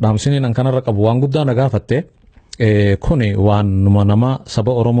 Gaariidha dhaamsini nan kanarra qabu waan guddaa na gaafatte kuni waan nama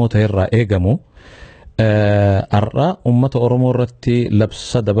saba Oromoo ta'erraa eegamu har'a ummata Oromoo irratti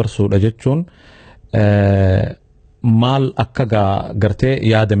labsa dabarsuudha jechuun maal akka gartee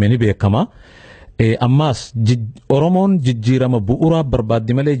yaadame ni beekama ammaas Oromoon jijjiirama bu'uuraa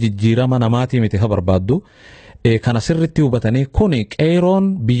barbaaddi malee jijjiirama namaatii miti ha barbaaddu kana sirritti hubatanii kuni qeeroon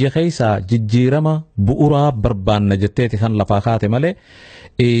biyya keessaa jijjiirama bu'uuraa barbaanna jetteeti kan lafaa kaate malee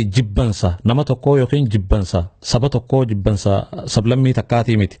jibbansa nama tokkoo yookiin jibbansa saba tokkoo jibbansa sablammii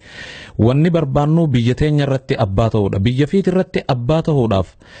takkaatii miti wanni barbaannu biyya teenya irratti abbaa ta'uudha biyya fiit irratti abbaa ta'uudhaaf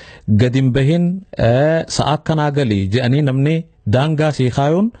gadin bahin sa'a akkanaa galii jedhanii namni daangaa sii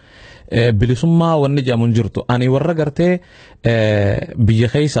kaayuun bilisummaa wanni jedhamuun jirtu ani warra gartee biyya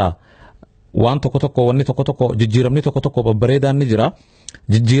keessaa waan tokko wanni tokko jijjiiramni tokko babbareedaan ni jira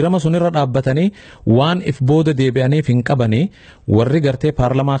jijjiirama sunirra dhaabbatanii waan if booda deebi'aniif hin qabanii warri gartee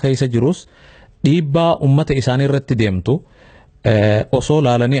paarlamaa keessa jirus dhiibbaa ummata isaanii irratti deemtu osoo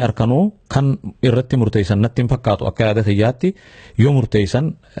laalanii arkanuu kan irratti murteessan natti hin fakkaatu akka yaada kiyyaatti yoo murteessan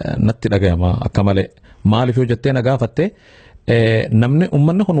natti dhagayama akka malee maaliif yoo jettee na gaafatte namni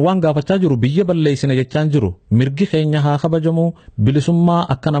ummanni kun waan gaafachaa jiru biyya balleessina jechaan jiru mirgi keenya haa kabajamu bilisummaa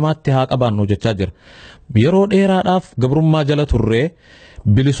akka namaatti haa qabaannu jechaa jira yeroo dheeraadhaaf gabrummaa jala turree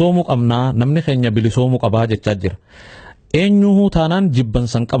bilisoomuu qabnaa namni keenya bilisoomuu qabaa jechaa jira eenyuhuu taanaan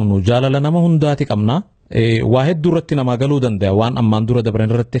jibbansan qabnu jaalala nama hundaati qabnaa waa hedduu irratti namaa galuu danda'a waan ammaan dura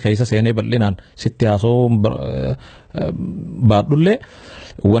dabran irratti keessa seenee bal'inaan sitti haasoo baadhullee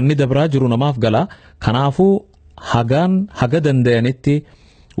wanni dabraa jiru namaaf gala kanaafuu haga danda'anitti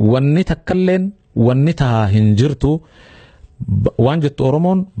wanni takkalleen wanni tahaa hin jirtu waan jettu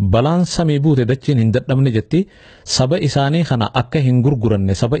Oromoon balaan samii buute dachiin hin dadhabne jetti saba isaanii kana akka hin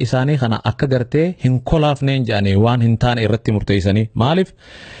gurguranne saba isaanii kana akka gartee hin kolaafneen jedhanii waan hin taane irratti murteessanii maaliif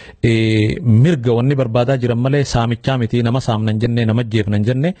mirga wanni barbaadaa jiran malee saamichaa miti nama saamnan jenne nama jeefnan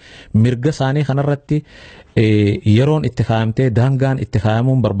jenne mirga isaanii kanarratti yeroon itti kaayamtee daangaan itti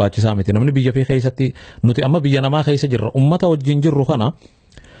kaayamuun barbaachisaa miti namni biyya fi keessatti nuti amma biyya namaa keessa jirra ummata wajjin jirru kana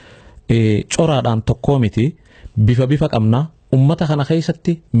coraadhaan tokkoo miti bifa qabna ummata kana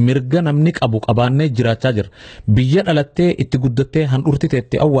keessatti mirga namni qabu qabaannee jiraachaa jira biyya dhalattee itti guddattee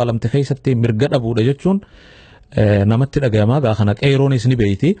handhurtiteetti awwaalamte keessatti mirga dhabuudha jechuun namatti dhagayamaa gaa kana qeeroonis ni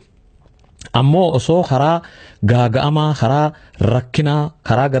beeyti ammoo osoo karaa gaaga'amaa karaa rakkinaa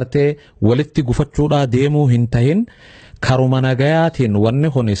karaa gartee walitti gufachuudhaa deemuu hin tahin karuma nagayaatiin wanni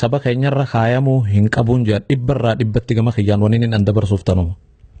kun saba keenyarra kaayamuu hin qabuun jedha dhibbarraa dhibbatti gama kiyyaan wanni hin dabarsuuf tanuma.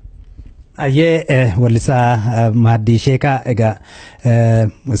 Ayyee wallisaa Maatii Sheekaa egaa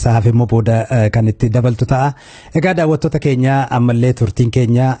saaf immoo booda kan itti dabaltu ta'a. Egaa daawwattoota keenya ammallee turtiin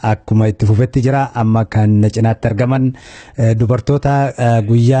keenya akkuma itti fufetti jira. Amma kan cinaatti argaman dubartoota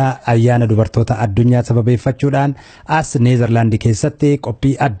guyyaa ayyaana dubartoota addunyaa sababeeffachuudhaan as Neezerlaandii keessatti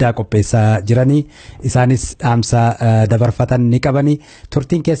qophii addaa qopheessaa jiranii. Isaanis dhaamsa dabarfatan ni qabani.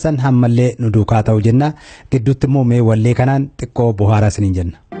 Turtiin keessan ammallee nu duukaa ta'u jenna. Gidduutti immoo mee wallee kanaan xiqqoo bohaaraa isiniin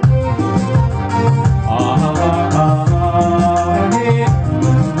jenna.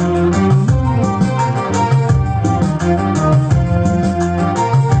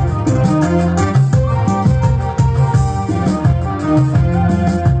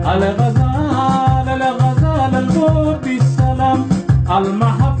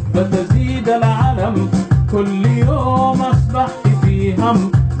 المحبة تزيد العالم كل يوم أصبحت في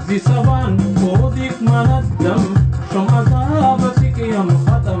هم زي سبان وديك من الدم شم عذابتك يا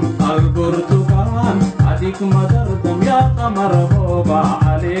ختم البرتقال عليك مدردم يا قمر بوبا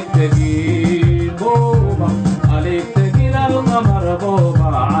عليك تقيل بوبا عليك تقيل القمر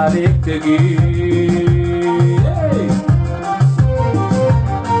بوبا عليك تقيل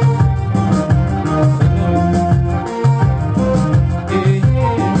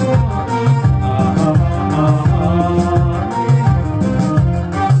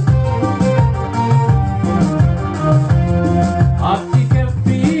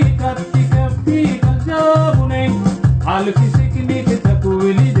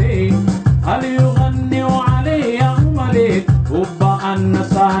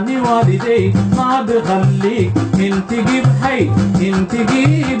ما بخليك انت جيب حي انت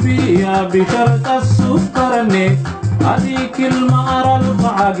جيبي يا بشرط السكرني هذيك المقرة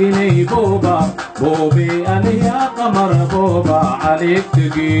القعة جنيه بوبا بوبي علي يا قمر بوبا عليك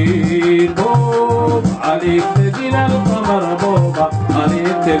تجيب بوبا عليك تجيب القمر بوبا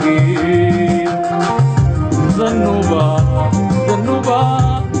عليك تجيب زنوبا زنوبا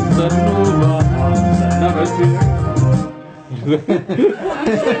زنوبا زنوبا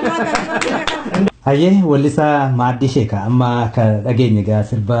Hayyee wallisaa Maatii Sheekaa amma ka dhageenye gaa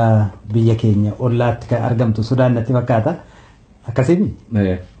sirba biyya keenya ollaatti kan argamtu Sudaan natti fakkaata. Akkasiin?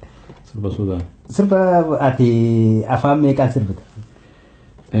 Sirba Sudaan. Sirba ati afaan meeqaan sirbita?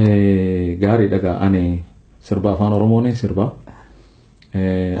 Gaarii dhagaa ani sirba afaan Oromoon sirba.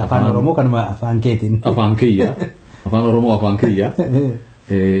 Afaan Oromoo kanuma afaan keetiin. Afaan kiyya. Afaan Oromoo afaan kiyya.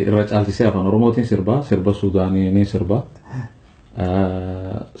 Irra caalchisee afaan Oromootiin sirba. Sirba Sudaanii sirba.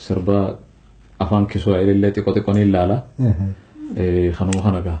 Sirba afaan kisoo illee xiqqoo xiqqoo ni ilaala. Kanuma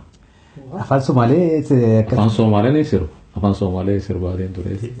kana gaa. Afaan Somaalee afaan Somaalee ni sirba. Afaan Somaalee sirbaatiin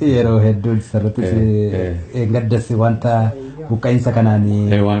ture. Yeroo hedduu sirriitti gaddas wanta buqqeensa kanaan.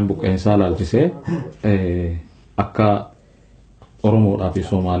 Waan buqqeensaa laalchisee akka Oromoodhaa fi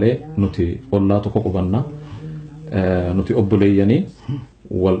Somaalee nuti ollaa tokko qubanna. Nuti obboleeyyanii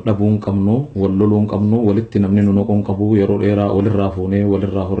wal dhabuun qabnu wal loluun qabnu walitti namni nu noqoon qabu yeroo dheeraa walirraa fuunee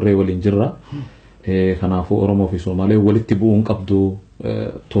walirraa horree waliin jirra. Kanaafuu Oromoo fi Somaalee walitti bu'uun qabdu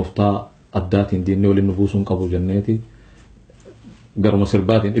tooftaa addaatiin diinni waliin nu buusuun qabu jenneeti garuma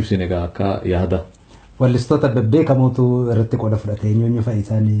sirbaatiin ibsine egaa akka yaada. Wallistoota bebbeekamotu irratti qooda fudhate eenyuun fa'i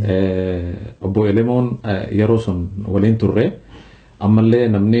isaanii? Obbo Elemoon yeroo sun waliin turre. Ammallee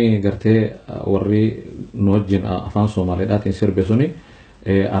namni gartee warri nu wajjin afaan Somaaleedhaatiin sirbe suni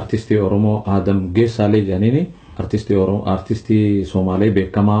artistii Oromoo Adam Geessaalee jedhaniini artistii Somaalee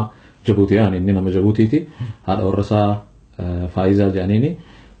beekamaa Jabuutiyaan inni nama Jabuutiiti. Haadha warrasaa Faayizaa jedhaniini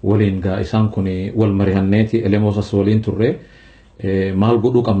waliin gaa isaan kun wal mari'anneeti Elemoosas waliin turre maal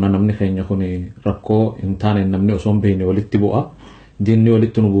godhuu qabna namni keenya kun rakkoo hin taane namni osoo hin beekne walitti bu'a diinni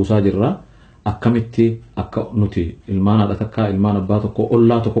walitti nu buusaa jirra. Akkamitti akka nuti ilmaan haadha takkaa ilmaan abbaa tokko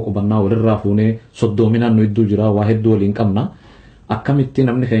ollaa tokko qubannaa walirraa fuunee soddoominaan nu iddoo jira waa hedduu waliin qabna. Akkamitti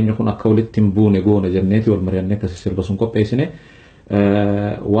namni keenya kun akka walitti hin buune goone jenneeti wal mari'annee akkasii sirba sun qopheessine.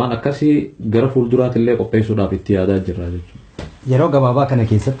 Waan akkasii gara fuulduraatillee qopheessuudhaaf itti yaadaa jirra jechuudha. Yeroo gabaabaa kana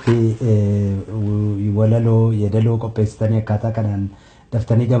keessatti walaloo yeedaloo qopheessitanii akkaataa kanaan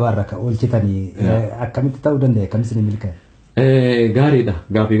daftanii gabaarra ka oolchitanii akkamitti ta'uu danda'a akkamitti ni milkaa'e? Gaariidha.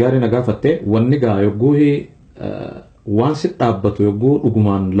 Gaafii gaarii na gaafatte wanni gaa yogguu waan si dhaabbatu yogguu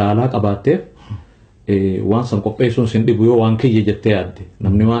dhugumaan laalaa qabaatteef waan san qopheessuun sin dhibu yoo waan kiyya jettee yaadde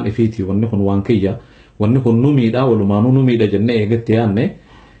namni waan ifiiti wanni kun waan kiyya wanni kun nu miidhaa walumaanuu nu miidha jennee eegatte yaadne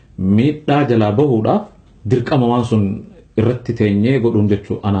miidhaa jalaa bahuudhaaf dirqama waan sun irratti teenyee godhuun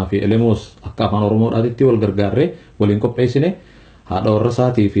jechuu anaa fi Elemoos akka afaan Oromoodhaatitti wal gargaarree waliin qopheessine haadha warra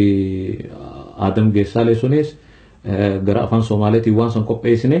isaatii fi Adam Geessaalee sunis gara afaan Somaaleetiin waan san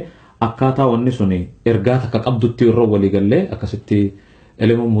qopheessine akkaataa wanni suni ergaa takka qabdutti irra walii gallee akkasitti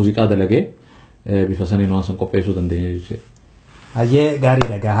elemoo muuziqaa dalagee bifa saniin waan san qopheessuu dandeenya jechuudha. Hayyee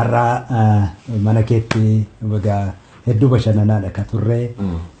gaariidha gaa har'aa mana keetti egaa hedduu bashannanaadha ka turre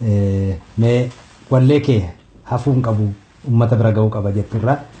mee wallee kee hafuun qabu ummata bira ga'uu qaba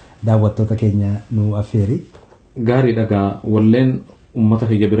jetturra daawwattoota keenya nu affeeri. Gaariidha gaa walleen ummata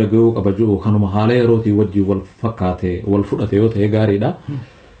kiyya bira ga'uu qaba jiru kanuma haala yerootii wajjin wal fakkaate wal fudhate yoo ta'e gaariidha.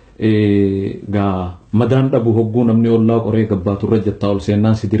 Gaa madaan dhabu hogguu namni ollaa qoree gabbaaturra jettaa ol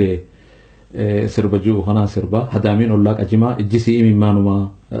seennaan si diree sirba jiru kanaan sirba hadaamiin ollaa qajimaa ijjisii imimmaanuma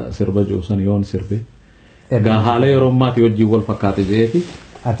sirba jiru san yoon sirbe. Gaa haala yeroo ammaatii wajjin wal fakkaate jeeti.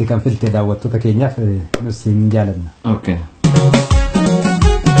 Ati kan filte daawwattoota keenyaaf nus hin jaalanna. Okay.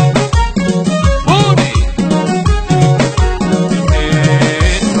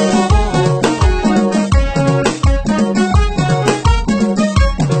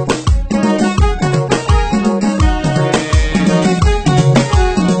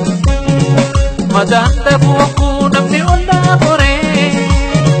 Madaan dhabu namni ollaa qoree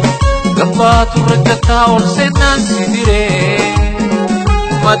gabbaatu rajjataa ol seenaan si diree.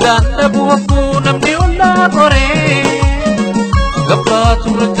 Madaan dhabu namni ollaa qoree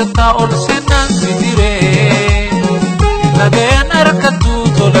gabbaatu rajjataa ol seenaan si diree. Nagayaan harkattuu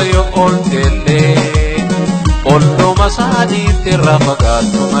tola yoo oolteellee olluma saaniitti irraa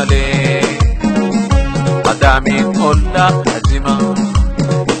fagaattu malee. Madaamiin ollaa ajimaa.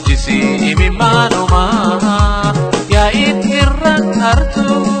 Si imimmaanuma yaa irraan hartu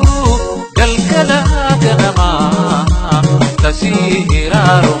galgala ganama tasii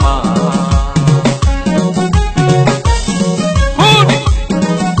hiraaruma.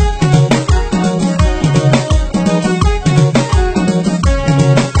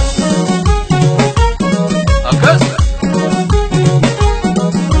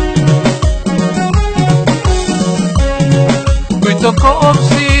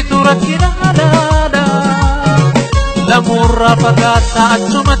 Lamurra pagata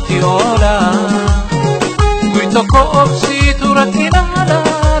achumatti ola Guito ko obsitu rakinala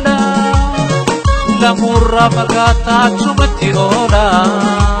Lamurra pagata achumatti ola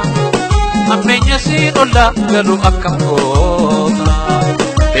Ammenya si ola galu akkam goota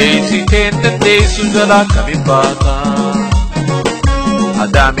Deesi kenden deesu jala kamibata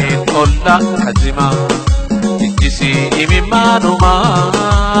Adamin ola kajima Ijjisi imimmaanuma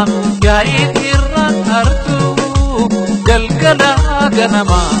yaa irraan hartu galgala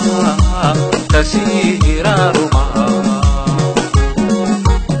ganama tasii hiraaruma.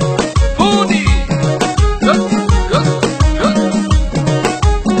 Fuudhi!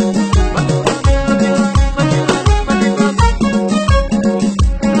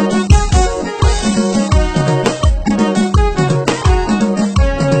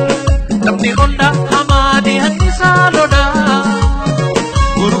 Namni ollaa hamaanii hannisaa lola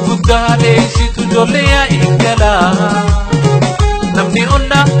gurguddaa deessitu ijoollee yaa eegala. Namni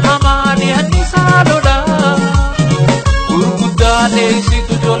ollaa hamaanii hannisaa lola gurguddaa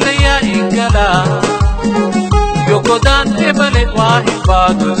deessitu ijoollee yaa eegala. Yoo godaantee malee waa hin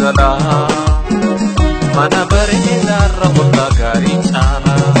baatu jala mana bareedaarra ollaa gaarii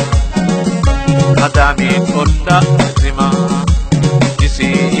caala. Adaamiin ollaa ajimaa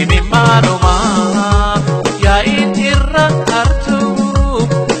isii imimmaanuma yaa irraan hartu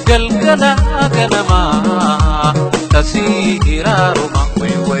galgala ganama tasii hiraaruma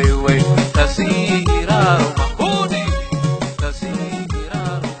way tasii hiraaruma huudi tasii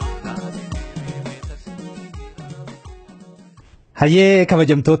hiraaruma. Hayyee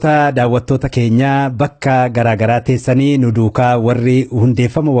kabajamtoota daawwattoota keenya bakka garaagaraa teessanii nu duukaa warri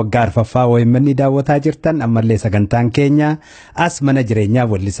hundeeffama waggaa arfaffaa OMN daawwataa jirtan ammallee sagantaan keenya as mana jireenyaa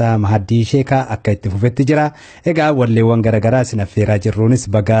wallisaa Maatii Sheka akka itti fufetti jira. Egaa walleewwan garaagaraa isin affeeraa jirruunis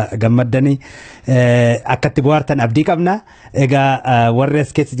baga gammaddanii akka itti bohaartan abdii qabna. Egaa warri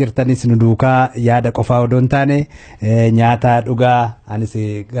as keessa jirtanis nu duukaa yaada qofaa odoo hin taane nyaata dhugaa anis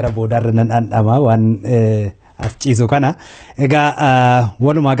gara boodaarra nan dhandhama waan ciisu kana. Egaa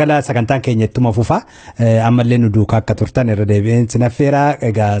walumaa gala sagantaan keenya ittuma fufa ammallee nu duukaa akka turtan irra deebi'een sin affeeraa.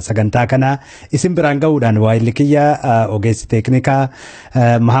 Egaa sagantaa kana isin biraan ga'uudhaan waa'illi kiyya ogeessi teeknikaa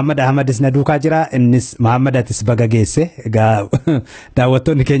Muhammad Ahmadis na duukaa jira. Innis Muhammad atis baga geesse. Egaa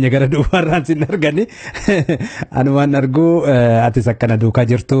daawwattoonni keenya gara duubaarraan sin argani anumaan arguu atis akka na duukaa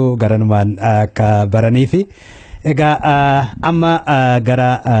jirtu garanumaan akka baraniifi Egaa amma gara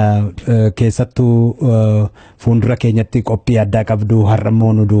keessattuu fuuldura keenyatti qophii addaa qabdu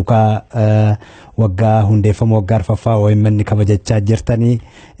har'ammoo nu duukaa waggaa hundeeffama waggaa arfaffaa OMN kabajachaa jirtanii.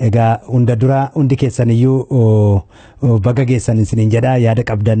 Egaa hunda dura hundi keessaniyyuu baga geessan isiniin jedha yaada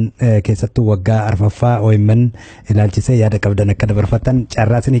qabdan keessattuu waggaa arfaffaa OMN ilaalchisee yaada qabdan akka dabarfatan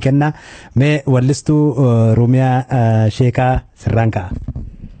carraa isinii kenna. Mee wallistuu Ruumiyaa Sheekaa sirraan ka'a.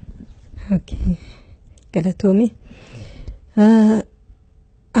 Galatoomi.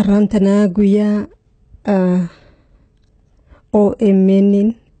 Arraantana guyyaa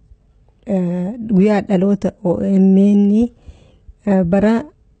OMN guyyaa dhaloota OMN bara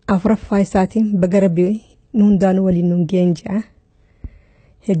afuraffaa isaatiin bagara biyyi hundaan waliin nu ga'een jira.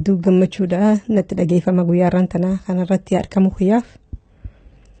 Hedduu gammachuudha natti dhageeffama guyyaa arraantanaa kanarratti argamu guyyaaf.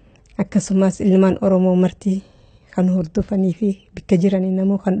 Akkasumas ilmaan Oromoo martii kan hordofanii fi bakka jiranii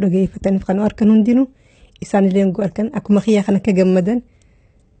namoo kan dhageeffataniif kan argan hundinuu isaan illee argan akkuma xiyyaa kan akka gammadan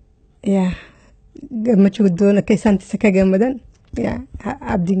gammachuu guddoon akka isaantis akka gammadan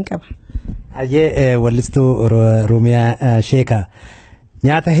abdiin qaba. Ayyee wallistuu Ruumiyaa Sheekaa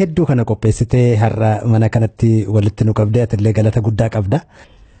nyaata hedduu kana qopheessitee har'a mana kanatti walitti nu qabdee atillee galata guddaa qabda.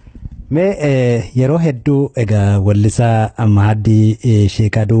 Mee yeroo hedduu egaa wallisaa Maatii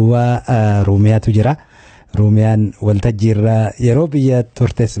Sheekaa duwwaa Ruumiyaatu jira. Ruumiyaan waltajjiirraa yeroo biyya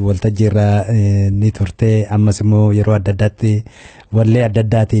turtes waltajjiirraa ni turte ammas immoo yeroo adda addaatti wallee adda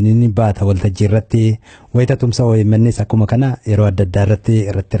addaatiin ni baata waltajjiirratti wayita tumsa OMNs akkuma kana yeroo adda addaarratti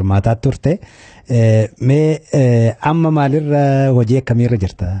irratti hirmaataa turte. Mee amma maalirra hojii akkamiirra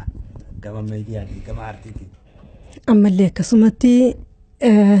jirta? Gama miidiyaatiin gama aartiitiin. Ammallee akkasumatti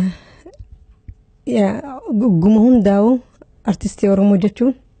guma hundaa'u artistii Oromoo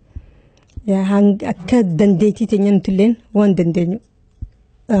jechuun akka dandeettii teenya nuti illee waan dandeenyu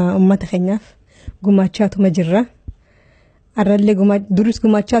uummata keenyaaf gumaachaatuma jirra. Arrallee duris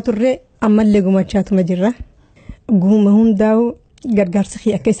gumaachaa turre ammallee gumachaatuma jirra. Guma hundaa'u gargaarsa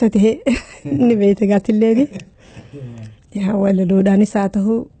kee akka isa ta'e ni beekta gaatillee. Walaloodhaanis haa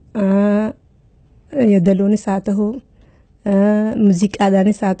ta'u yadaloonis haa ta'u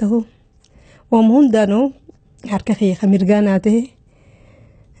muuziqaadhaanis haa ta'u waan hundaanuu harka kee kan mirgaa naa ta'e.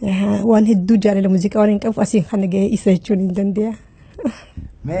 Waan hedduu jaalala muuziqaa waan hin qabu asiin kan ga'e isa jechuun hin dandeenya.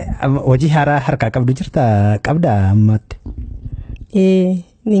 Hojii haaraa harkaa qabdu jirta qabda ammatti?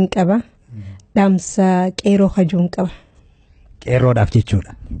 Nin qaba. Dhaamsa qeeroo hajuun qaba. Qeerroodhaaf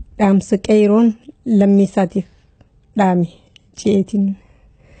jechuudha. Dhaamsa qeeroon lammii isaatiif dhaame jeetiin.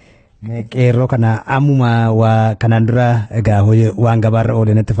 Qeerroo kana ammuma waa kanaan dura egaa waan gabaarra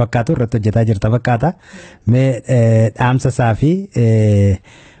oole natti fakkaatu irratti hojjetaa jirta fakkaata. Mee dhaamsa isaa fi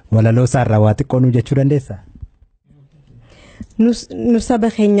walaloo isaarraa waa xiqqoo nuu jechuu dandeessaa? Nu saba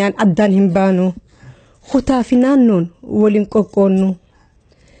keenyaan addaan hin baanu. Kutaa fi naannoon waliin qoqqoonnu.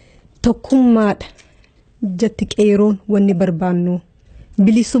 Tokkummaadha jetti qeeroon wanni barbaannu.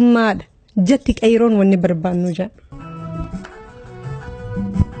 Bilisummaadha jetti qeeroon wanni barbaannu jedha.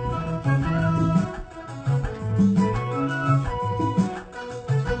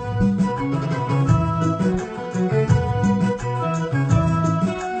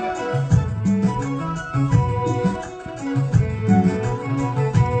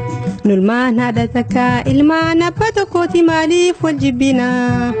 Nulmaan haadha takka ilmaan abbaa tokkooti maaliif wal jibbina?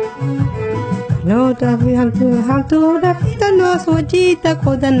 Noodhaaf hamtuudhaaf tannoos hojii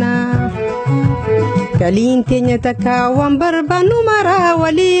qoodannaa. Galiin teenya takka waan barbaannu maraa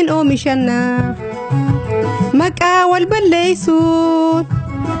waliin oomishannaa. Maqaa wal balleessuun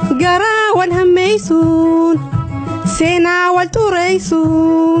garaa wal hammeessuun seenaa wal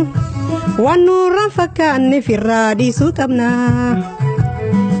xureessuun waan nurraan fakkaanne firraa dhiisuu qabnaa.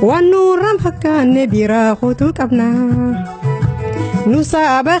 Waan nurraan fakkaanne biraa qotuu qabnaa. Nu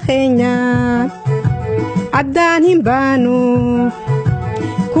saba keenyaan addaan hin baanu.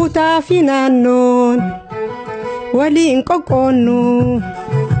 Kutaa fi naannoon waliin qoqqoonnu.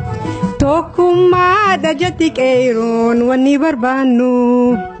 Tokkummaadha jetti qeeroon wanni barbaannu.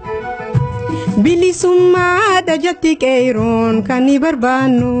 Bilisummaadha jetti qeeroon kan ni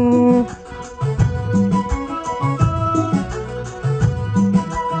barbaannu.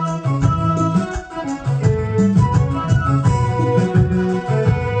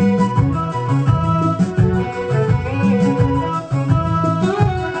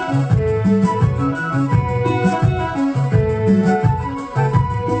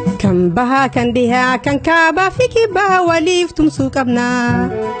 Kan bahaa kan dhihaa kan kaabaa fi kibbaa waliif tumsuu qabnaa.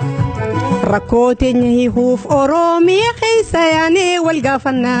 Rakkoo teenya hiikuuf Oromiyaa keessa yaanee wal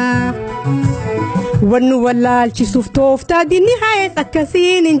gaafannaa. Wannu wallaalchisuuf tooftaa dinni haa'es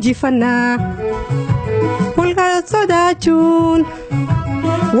akkasiin injifannaa. sodaachuun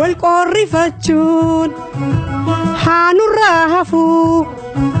wal qorrifachuun haanurraa hafuu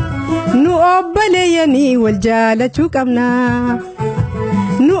nu obboleeyyanii wal jaalachuu qabnaa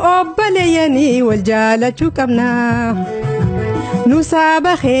nu obboleeyyanii wal jaalachuu qabnaa nu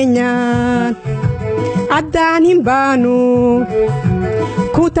saaba keenyaan addaan hin baanu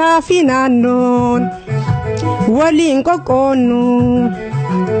kutaa fi naannoon waliin qoqqoonnu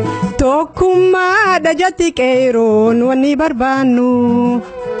tokkummaadha jatti qeeroon wanni barbaannu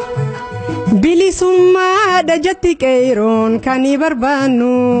bilisummaadha jatti qeeroon kan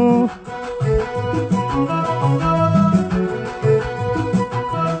barbaannu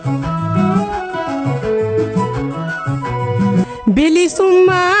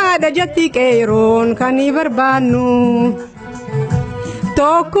bilisummaadha jatti qeeroon kan barbaannu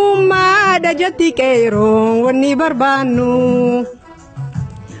tokkummaadha jatti qeeroon wanni barbaannu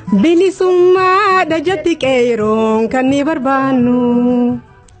bilisummaadha jatti qeeroon kan barbaannu.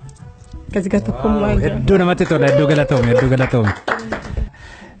 Hedduu namatti tola, hedduu galatoome.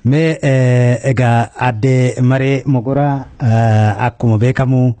 Mee egaa addee maree mogoraa akkuma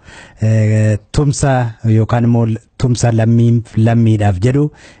beekamu tumsa yookaan immoo tumsa lammiidhaaf jedhu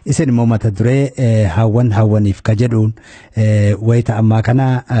isin immoo mata duree hawwaniif ka jedhuun wayita ammaa kana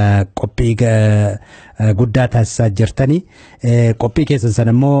qophii guddaa taasisaa jirtanii qophii keessan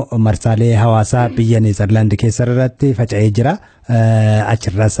sana immoo marsaalee hawaasaa biyya Neezerlaand keessa irratti faca'ee jira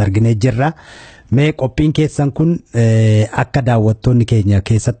achirraas arginee jirra. Mee qophiin keessan kun akka daawwattoonni keenya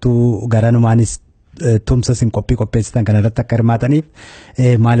keessattuu garanumaanis tumsa sin qophii qopheessitan kana irratti akka hirmaataniif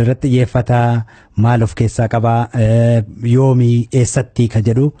maal irratti xiyyeeffata maal of keessaa qaba yoomii eessatti ka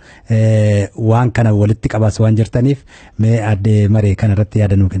jedhu waan kana walitti qabaas waan jirtaniif mee addee maree kana irratti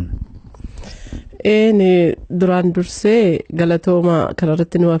yaadannoo kenna. Duraan dursee galatooma kana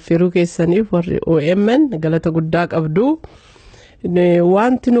irratti nu affeeruu keessaniif warri OMN galata guddaa qabdu.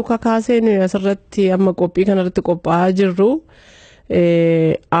 Wanti nu kakaaseen asirratti amma qophii kanarratti qophaa'aa jirru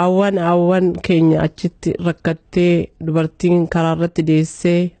awwan keenya achitti rakkattee dubartiin karaa irratti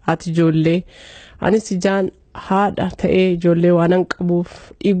deessee ati ijoollee anis ijaan haadha ta'ee ijoollee waan qabuuf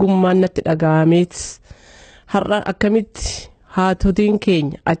dhiigummaan natti dhaga'ameet har'a akkamitti haatotiin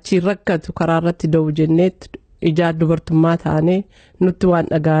keenya achi rakkatu karaa irratti da'u jenneet ijaa dubartummaa taanee nutti waan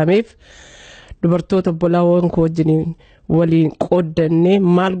dhaga'ameef dubartoota obbolaawwan koo wajjiniin waliin qooddannee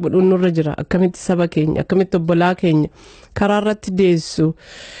maal godhuun nurra jira akkamitti saba keenya akkamitti obbolaa keenya karaa irratti deessu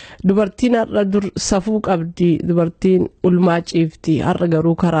dubartiin har'a dur safuu qabdi dubartiin ulmaa ciifti har'a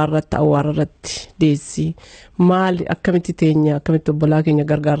garuu karaa irratti awwaara irratti deessi maal akkamitti teenya akkamitti obbolaa keenya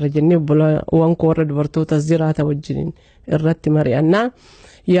gargaarra jennee obbolaawwan koo warra dubartootas jiraata wajjiniin irratti mari'annaa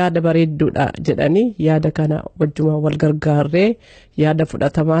yaada bareedduudha jedhanii yaada kana wajjuma wal gargaarree yaada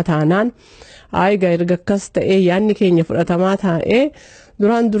fudhatamaa taanaan Aiga erga akkas ta'ee yaanni keenya fudhatamaa taa'ee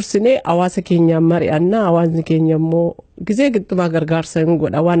duraan dursinee hawaasa keenyaan mari'annaa hawaasni keenya immoo gisee gixxumaa gargaarsa hin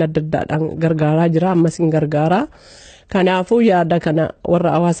godha waan adda addaadhaan gargaaraa jira ammas hin gargaaraa kanaafuu yaada kana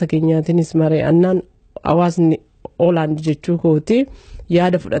warra hawaasa keenyaatiinis mari'annaan hawaasni Hoolaand jechuu kooti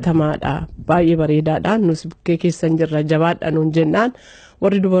yaada fudhatamaadha baay'ee bareedaadhaan nus bukkee keessan jirra jabaadhaan nuun jennaan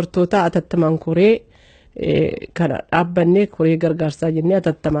warri dubartoota atattamaan koree kana dhaabbanne koree gargaarsaa jennee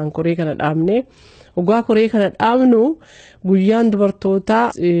atattamaan koree kana dhaabne ugaa koree kana dhaabnu guyyaan dubartoota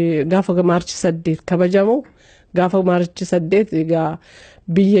gaafa maarchi 8 kabajamu gaafa maarchi 8 egaa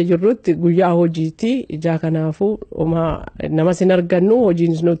biyya jirrutti guyyaa hojiiti ijaa kanaafuu nama sin argannu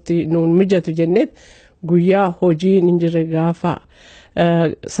hojiin nutti nuun mijatu jenneet guyyaa hojiin hin jirre gaafa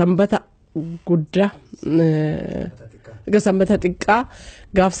sanbata guddaa sanbata xiqqaa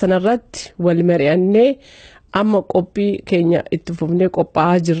gaaf sanarratti wal mari'annee amma qophii keenya itti fufnee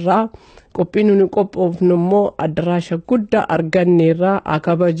qophaa'aa jirra qophii nuni qophoofnu immoo addaraasha guddaa arganneerra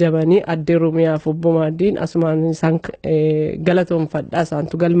kabajamanii addee Oromiyaaf obbo Maadiin asumaan isaan galatoonfadhaa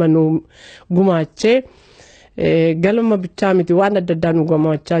isaantu galma nu gumaachee galma bichaa miti waan adda addaa nu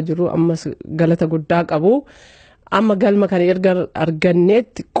gumaachaa jiru ammas galata guddaa qabu. Amma galma kana erga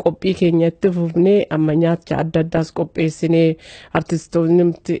arganneetti qophii keenya itti fufnee amma nyaata adda addaas qopheessinee artistoonni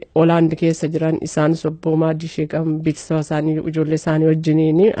Hoolaand keessa jiran isaanis obbo Maadii Sheka beeksisa isaanii ijoollee isaanii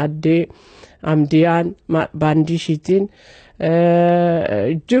wajjiniin addee Amdiyaan baandii ishiitiin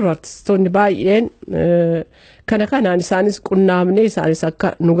jiru artistoonni baay'een kana kanaan isaanis qunnaamnee isaanis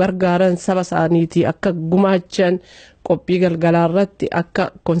akka nu gargaaran saba isaaniitii akka gumaachan qophii galgalaa irratti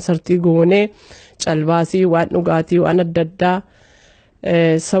akka konsertii goonee calbaasii waan dhugaatii waan adda addaa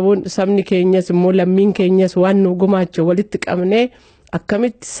sabni keenyas immoo lammiin keenyas waan nu gumaacha walitti qabnee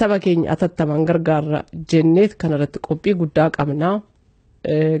akkamitti saba keenya atattamaan gargaarra jenneet kanarratti qophii guddaa qabnaa.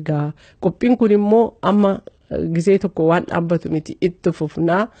 Qophiin kun immoo amma gisee tokko waan dhaabbatu miti itti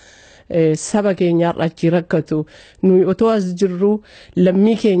fufnaa. Saba keenya achi rakkatu nuyi otoo as jirru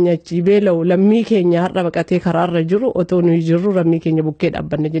lammii keenya achi beela'u lammii keenya har'a baqatee karaarra jiru otoo nuyi jirru lammii keenya bukkee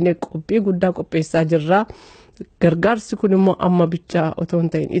dhaabbanne jennee qophii guddaa qopheessaa jirra. Gargaarsi kun immoo amma bichaa otoo hin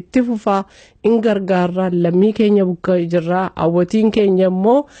ta'in itti fufaa in gargaarra lammii keenya bukkee jirra. Hawwatiin keenya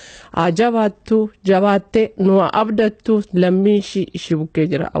immoo jabaattee nu abdattu lammii ishii bukkee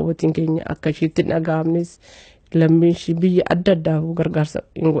jira. Hawwatiin keenya akka ishiitti dhaga'amnes lammii ishii biyya adda addaa gargaarsa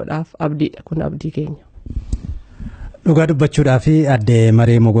hin godhaaf abdiidha kun abdii keenya. Dhugaa dubbachuudhaaf adde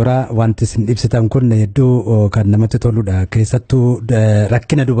Maree Mogoraa wanti isin ibsitan kun hedduu kan namatti toludha. Keessattuu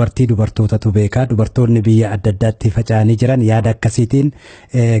rakkina dubartootatu beeka. Dubartoonni biyya adda addaatti faca'anii jiran yaada akkasiitiin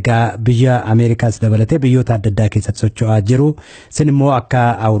egaa biyya Ameerikaas dabalatee biyyoota adda addaa keessatti socho'aa jiru. Isin immoo akka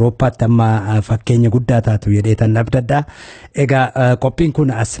Awurooppaatti amma fakkeenya guddaa taatu jedheetan abdaddaa. Egaa qophiin kun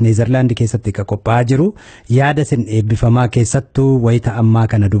as Neezerlaandii keessatti kan qophaa'aa jiru. Yaada isin eebbifamaa keessattuu wayita ammaa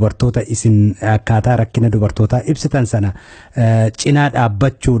kana dubartoota isin akkaataa rakkina dubartootaa ibsitan sana cinaa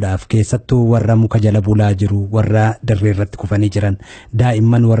dhaabbachuudhaaf keessattuu warra muka jala bulaa jiru warra dirree irratti kufanii jiran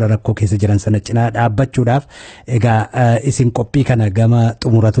daa'imman warra rakkoo keessa jiran sana cinaa dhaabbachuudhaaf egaa isin qophii kana gama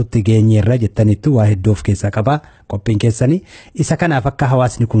xumuratutti geenyeerra jettaniittu waa hedduu of keessaa qaba qophiin keessanii isa kanaaf akka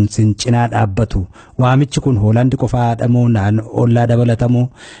hawaasni kun sin cinaa dhaabbatu waamichi kun Hoolaandi qofaadhamoo ollaa dabalatamoo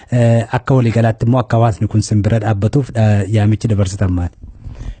akka waliigalaatti immoo akka hawaasni kun sin bira dhaabbatuuf yaamichi dabarsitan maali?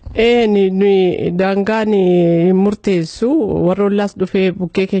 Ni daangaan murteessu warra ollaas dhufee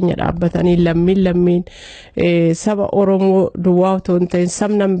bukkee keenya dhaabbatanii lammiin saba Oromoo duwwaa otoo hin ta'in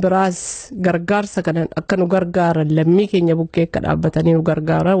sabnan biraas gargaarsa kanan akka nu gargaaran lammii keenya bukkee akka dhaabbatanii nu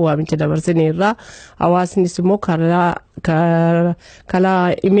gargaaran waamicha dabarsineerra. Hawaasnis immoo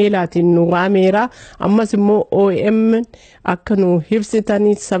kalaa imeelaatiin nu waameera. Ammas immoo OMN akka nu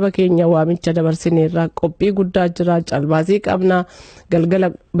ibsitanii saba keenya waamicha dabarsineerra. Qophii guddaa jira, calbaasii qabna,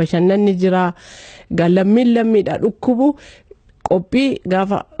 galgala bashannanni jira, lammiidha dhukkubu qophii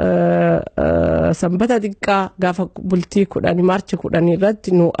gaafa sanbata xiqqaa gaafa bultii 10 maarchi 10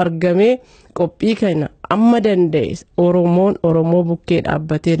 irratti nu argame qophii kana amma danda'e Oromoo bukkee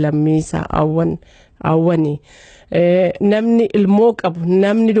dhaabbatee lammiisaa awwani. Namni ilmoo qabu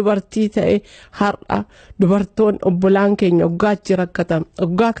namni dubartii ta'e har'a dubartoon obbolaan keenya oggaachi rakkatan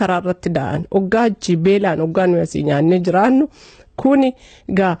oggaa karaa irratti da'an oggaachi beelaan oggaa nu asii nyaannee jiraannu kuni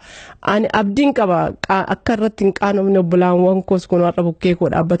gaa ani abdiin qaba akka irratti hin qaanofne obbolaawwan koos kun har'a bukkee koo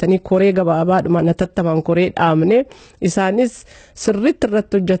dhaabbatanii koree gabaabaadhuma natattaman koree dhaabne isaanis sirriitti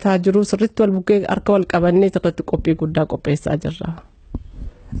irratti hojjetaa jiru sirriitti wal bukkee harka wal qabannee irratti qophii guddaa qopheessaa jirra.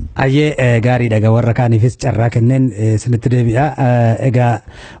 Ayyee gaariidha egaa warra kaaniifis carraa kenneen isinitti deebi'a. Egaa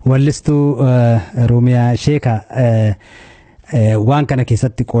wallistuu Ruumiyaa Sheeka waan kana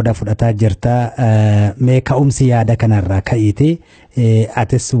keessatti qooda fudhataa jirta. Mee ka'umsi yaada kanarraa ka'iiti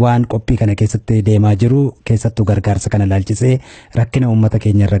atis waan qophii kana keessatti deemaa jiru keessattuu gargaarsa kana laalchisee rakkina uummata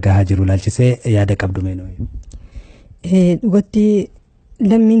keenya irra gahaa jiru laalchisee yaada qabdu meenoo. Dhugatti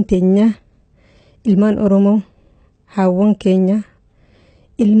lammiin teenya ilmaan Oromoo haawwan keenya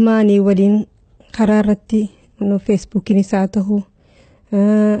ilmaanii waliin karaa irratti nu Facebookiinis haa ta'u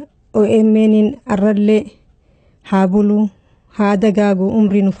OMN'n arrallee haa buluu haa dagaagu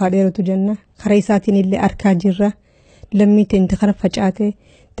umrii nuuf haa dheeratu jenna karaa isaatiin illee arkaa jirra lammii teenya karaa facaate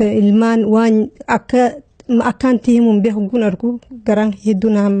ilmaan waan akkanti himuun beeku gun argu garaan hedduu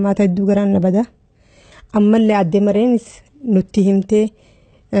na hammaata hedduu garaan na bada ammallee adde Mareenis nutti himtee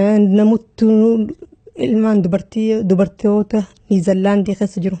namuttuu ilmaan dubartoota Neezerlaandii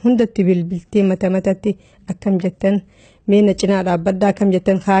keessa jiru hundatti bilbiltee mataatti akkam jettan meena cinaa dhaabbaddaa akkam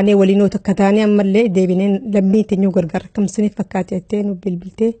jettan kaanee waliinoota akka taanee ammallee deebineen lammii teenya gargaara akkam isiniif fakkaate jettee nu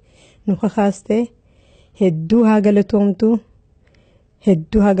bilbiltee nu kakaastee hedduu haa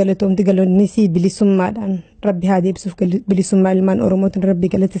galatoomtu galonnisii bilisummaadhaan rabbi haa deebisuuf bilisummaa ilmaan Oromootiin rabbi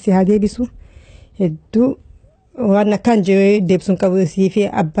galatisi haa deebisu hedduu waan akkaan jee deebisuun qabu isii fi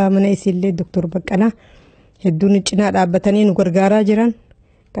abbaa mana isiillee Dr. Baqqalaa hedduun cinaa dhaabbatanii nu gargaaraa jiran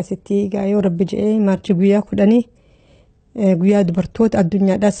akkasitti gaayoo rabbi jedhee maarchi guyyaa 10 guyyaa dubartoota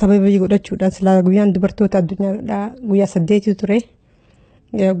addunyaadhaa sababii godhachuudhaan silaa guyyaan dubartoota addunyaadhaa guyyaa 8 ture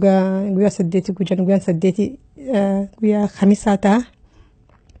guyyaa 8 guyyaan 8 guyyaa khamisaa ta'a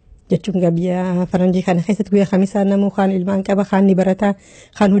jechuun biyya faranjii kana keessatti guyyaa khamisaa namuu kaan ilmaan qaba kaan ni barataa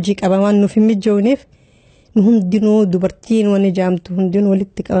kaan hojii qaba waan nuuf hin mijooniif nu hundinuu dubartiin waan jaamtu hundinuu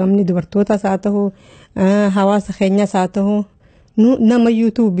walitti qabamni dubartootas haa ta'u hawaasa keenyas haa ta'u nama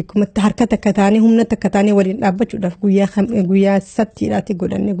YouTube kumatti harkata akka taane humna akka taane waliin dhaabbachuudhaaf guyyaa 7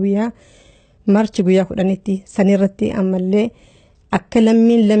 godhanne guyyaa maarchi guyyaa 10tti sanirratti ammallee akka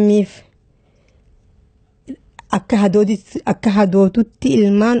lammiif akka hadootutti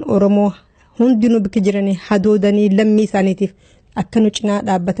ilmaan Oromoo hundinuu bika jiranii hadoodanii lammii isaaniitiif akka nu cinaa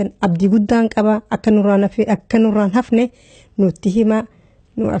dhaabbatan abdii guddaan qaba akka nurraan hafne nutti hima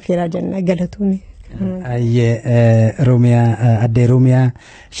nu afeeraa jenna galatoomii. Ayyee addee Ruumiyaa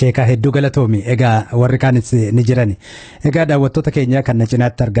Sheekaa hedduu galatoomi. Egaa warri kaanis ni jirani. Egaa daawwattoota keenya kan na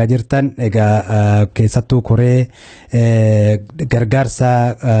cinaatti argaa jirtan egaa keessattuu koree gargaarsa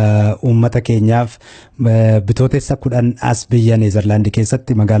uummata keenyaaf bitootessa 10 as biyya Neezerlaandii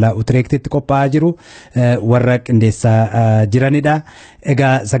keessatti magaalaa Utreektitti qophaa'aa jiru warra qindeessaa jiranidha.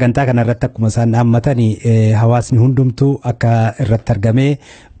 Egaa sagantaa kanarratti akkuma isaan dhaammatanii hawaasni hundumtuu akka irratti argamee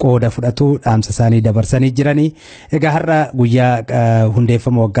qooda fudhatu dhaamsa isaanii dabarsanii jiranii. Egaa har'a guyyaa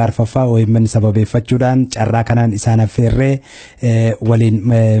hundeeffama waggaa arfaffaa OMN sababeeffachuudhaan carraa kanaan isaan affeerree waliin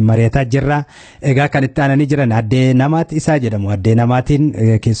mari'ataa jirra. Egaa kan itti aananii jiran addee Namaati isaa jedhamu. Addee Namaatiin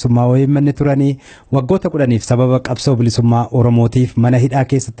keessummaa OMN turanii waggoota 10f sababa qabsoo bilisummaa Oromootiif mana hidhaa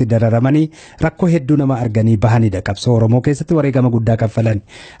keessatti dararamanii rakkoo hedduu nama arganii bahanidha. Qabsoo Oromoo keessatti wareegama guddaa kaffalan.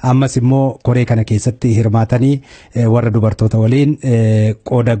 Ammas immoo koree kana keessatti hirmaatanii warra dubartoota waliin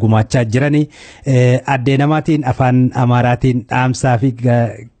qooda gumaachaa jiranii. Addee Namaatiin afaan Amaaraatiin dhaamsaa fi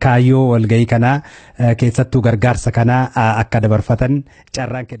kaayyoo walgahii kanaa keessattuu gargaarsa kanaa akka dabarfatan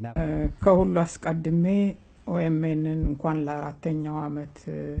carraan kennaa. ከሁሉ አስቀድሜ ኦኤምኤንን እንኳን ለአራተኛው ዓመት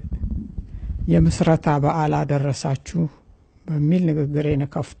የምስረታ በዓል አደረሳችሁ በሚል ንግግሬን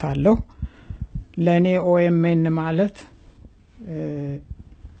ከፍታለሁ። ለኔ ኦኤምኤን ማለት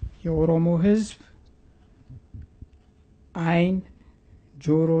የኦሮሞ ህዝብ አይን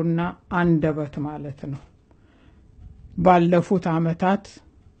ጆሮና አንደበት ማለት ነው። ባለፉት ዓመታት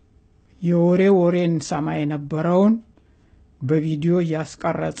የወሬን ሰማይ የነበረውን በቪዲዮ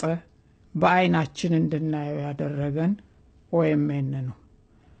ያስቀረጸ በአይናችን እንድናየው ያደረገን ኦኤምኤን ነው።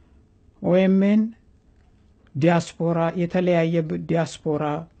 ኦኤምኤን ዲያስፖራ የተለያየ ዲያስፖራ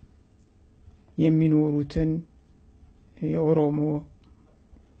የሚኖሩትን የኦሮሞ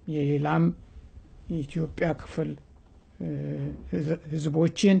የሌላም የኢትዮጵያ ክፍል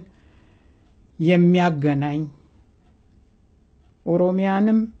ህዝቦችን የሚያገናኝ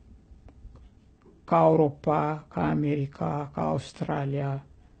ኦሮሚያንም ከአውሮፓ ከአሜሪካ ከአውስትራሊያ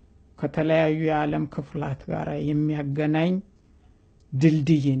ከተለያዩ የዓለም ክፍላት ጋር የሚያገናኝ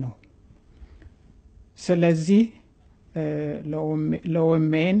ድልድይ ነው። ስለዚህ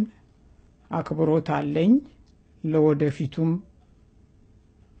ለኦኤምኤን አክብሮት አለኝ። ለወደፊቱም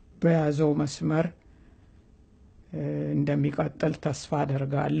በያዘው መስመር እንደሚቀጥል ተስፋ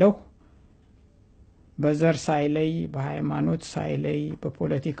አደርጋለሁ። በዘር ሳይለይ በሃይማኖት ሳይለይ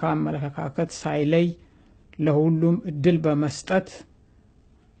በፖለቲካ አመለካከት ሳይለይ ለሁሉም እድል በመስጠት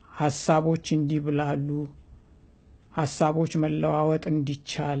ሐሳቦች እንዲብላሉ ሐሳቦች መለዋወጥ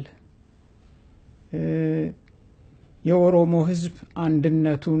እንዲቻል የኦሮሞ ህዝብ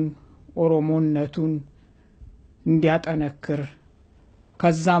አንድነቱን ኦሮሞነቱን እንዲያጠነክር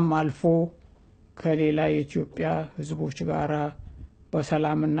ከዛም አልፎ ከሌላ የኢትዮጵያ ህዝቦች ጋራ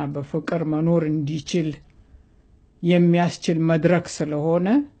በሰላምና በፍቅር መኖር እንዲችል የሚያስችል መድረክ ስለሆነ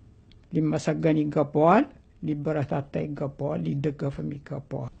ሊመሰገን ይገባዋል፣ ሊበረታታ ይገባዋል፣ ሊደገፍም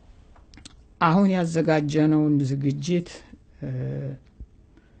ይገባዋል። አሁን ያዘጋጀነውን ዝግጅት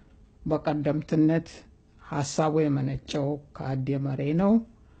በቀደምትነት ሐሳቡ የመነጨው ከአዴ መሬ ነው።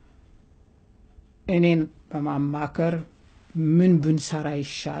 እኔን በማማከር ምን ብንሰራ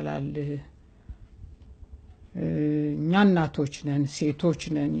ይሻላል፣ እኛ እናቶች ነን፣ ሴቶች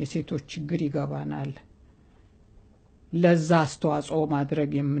ነን፣ የሴቶች ችግር ይገባናል፣ ለዛ አስተዋጽኦ ማድረግ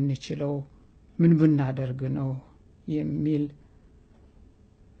የምንችለው ምን ብናደርግ ነው የሚል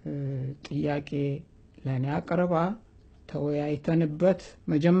ጥያቄ ለኔ አቀርባ ተወያይተንበት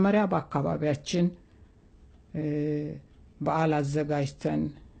መጀመሪያ በአካባቢያችን በዓል አዘጋጅተን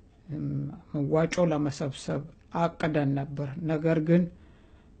መዋጮ ለመሰብሰብ አቅደን ነበር። ነገር ግን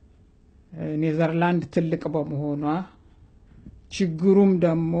ኔዘርላንድ ትልቅ በመሆኗ ችግሩም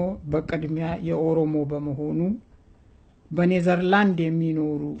ደግሞ በቅድሚያ የኦሮሞ በመሆኑ በኔዘርላንድ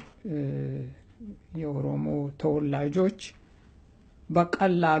የሚኖሩ የኦሮሞ ተወላጆች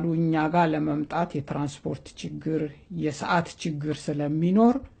በቀላሉ እኛ ጋር ለመምጣት የትራንስፖርት ችግር የሰዓት ችግር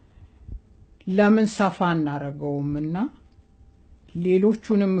ስለሚኖር ለምን ሰፋ እናረገውምና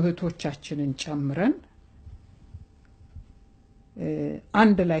ሌሎቹንም እህቶቻችንን ጨምረን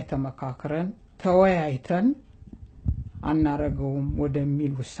አንድ ላይ ተመካክረን ተወያይተን አናረገውም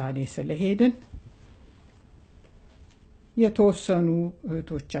ወደሚል ውሳኔ ስለሄድን የተወሰኑ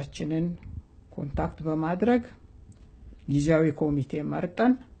እህቶቻችንን ኮንታክት በማድረግ ጊዜያዊ ኮሚቴ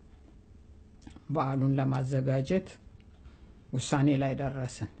መርጠን በዓሉን ለማዘጋጀት ውሳኔ ላይ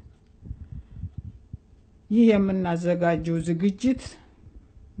ደረስን። ይህ የምናዘጋጀው ዝግጅት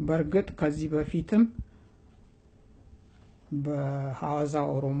በርግጥ ከዚህ በፊትም በሐዋዛ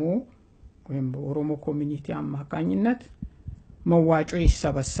ኦሮሞ ወይም በኦሮሞ ኮሚኒቲ አማካኝነት መዋጮ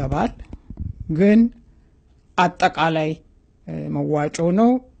ይሰበሰባል። ግን አጠቃላይ መዋጮ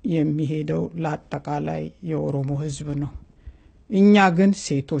ነው የሚሄደው ለአጠቃላይ የኦሮሞ ህዝብ ነው። እኛ ግን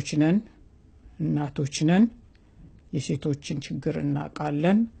ሴቶች ነን፣ እናቶች ነን፣ የሴቶችን ችግር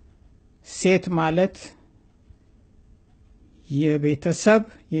እናውቃለን። ሴት ማለት የቤተሰብ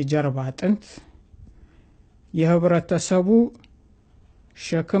የጀርባ አጥንት፣ የህብረተሰቡ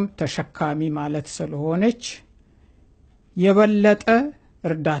ሸክም ተሸካሚ ማለት ስለሆነች የበለጠ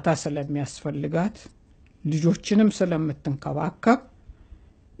እርዳታ ስለሚያስፈልጋት ልጆችንም ስለምትንከባከብ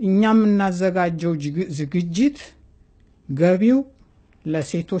እኛም እናዘጋጀው ዝግጅት ገቢው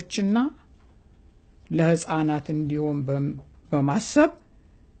ለሴቶችና ለህፃናት እንዲሆን በማሰብ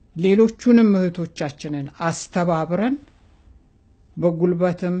ሌሎቹንም እህቶቻችንን አስተባብረን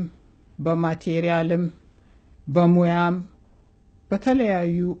በጉልበትም በማቴሪያልም በሙያም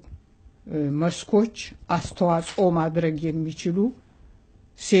በተለያዩ መስኮች አስተዋጽኦ ማድረግ የሚችሉ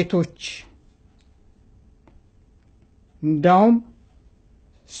ሴቶች እንዳውም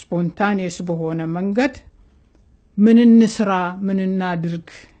ስፖንታኒየስ በሆነ መንገድ ምን እንስራ፣ ምን እናድርግ፣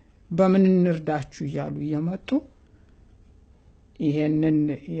 በምን እንርዳችሁ እያሉ እየመጡ ይሄንን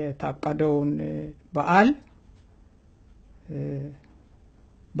የታቀደውን በዓል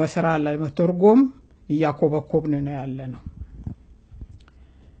በስራ ላይ መተርጎም እያኮበኮብን ነው ያለነው።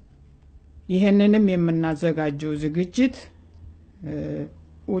 ይሄንንም የምናዘጋጀው ዝግጅት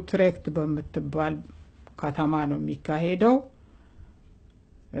ኡትሬክት በምትባል ከተማ ነው የሚካሄደው።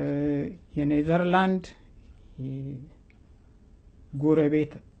 የኔዘርላንድ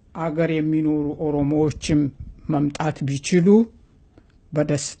ጎረቤት አገር የሚኖሩ ኦሮሞዎችም መምጣት ቢችሉ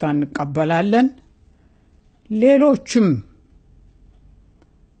በደስታ እንቀበላለን። ሌሎችም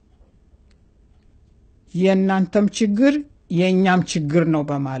የእናንተም ችግር የኛም ችግር ነው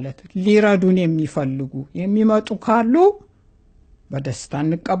በማለት ሊረዱን የሚፈልጉ የሚመጡ ካሉ በደስታ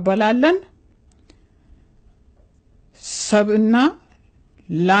እንቀበላለን። ሰብና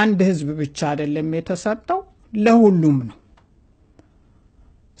ለአንድ ህዝብ ብቻ አይደለም የተሰጠው፣ ለሁሉም ነው።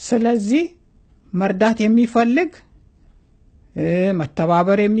 ስለዚህ መርዳት የሚፈልግ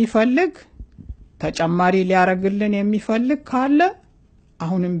መተባበር የሚፈልግ ተጨማሪ ሊያረግልን የሚፈልግ ካለ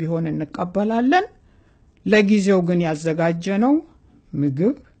አሁንም ቢሆን እንቀበላለን። ለጊዜው ግን ያዘጋጀነው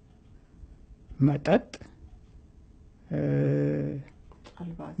ምግብ፣ መጠጥ፣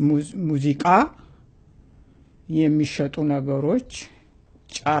 ሙዚቃ፣ የሚሸጡ ነገሮች፣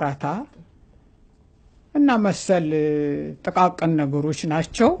 ጨረታ እና መሰል ጥቃቅን ነገሮች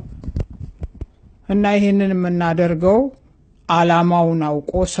ናቸው እና ይሄንን የምናደርገው ዓላማውን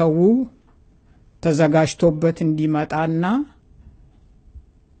አውቆ ሰው ተዘጋጅቶበት እንዲመጣና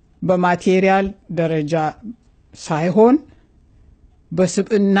በማቴሪያል ደረጃ ሳይሆን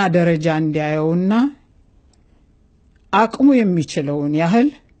በስብዕና ደረጃ እንዲያየውና አቅሙ የሚችለውን ያህል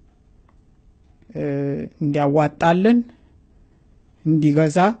እንዲያዋጣልን፣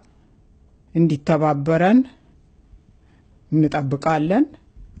 እንዲገዛ፣ እንዲተባበረን እንጠብቃለን።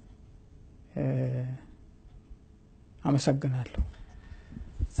 አመሰግናለሁ።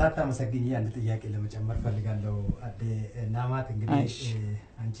 ሳታመሰግኝ አንድ ጥያቄ ለመጨመር ፈልጋለሁ። አዴ ናማት፣ እንግዲህ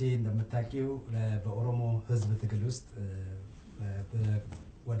አንቺ እንደምታውቂው በኦሮሞ ህዝብ ትግል ውስጥ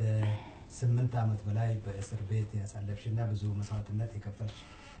ወደ 8 ዓመት በላይ በእስር ቤት ያሳለፍሽና ብዙ መስዋዕትነት የከፈልሽ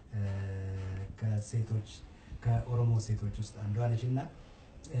ከኦሮሞ ሴቶች ውስጥ አንዷ ነሽና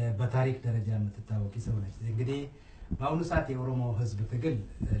በታሪክ ደረጃ የምትታወቂ ሰው ነሽ። እንግዲህ በአሁኑ ሰዓት የኦሮሞ ህዝብ ትግል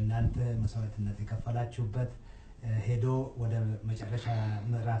እናንተ መስዋዕትነት የከፈላችሁበት ሄዶ ወደ መጨረሻ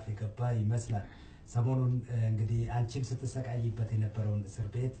ምዕራፍ የገባ ይመስላል። ሰሞኑን እንግዲህ አንቺም ስትሰቃይበት የነበረውን እስር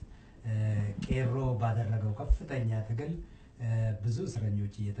ቤት ቄሮ ባደረገው ከፍተኛ ትግል ብዙ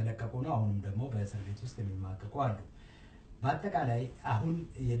እስረኞች እየተለቀቁ ነው። አሁንም ደግሞ በእስር ቤት ውስጥ የሚማቀቁ አሉ። በአጠቃላይ አሁን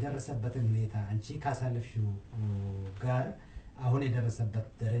የደረሰበትን ሁኔታ አንቺ ካሳለፍሽው ጋር አሁን የደረሰበት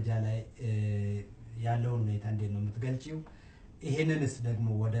ደረጃ ላይ ያለውን ሁኔታ እንዴት ነው የምትገልጪው? ይሄንንስ ደግሞ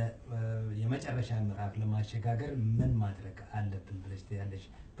ወደ የመጨረሻ ምዕራፍ ለማሸጋገር ምን ማድረግ አለብን ብለሽ ትያለሽ?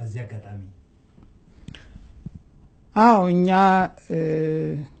 በዚህ አጋጣሚ እኛ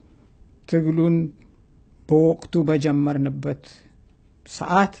ትግሉን በወቅቱ በጀመርንበት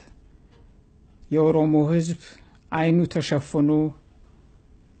ሰዓት የኦሮሞ ህዝብ አይኑ ተሸፍኖ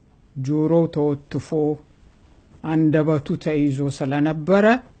ጆሮው ተወትፎ አንደበቱ ተይዞ ስለነበረ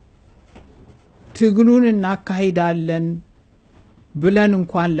ትግሉን እናካሂዳለን ብለን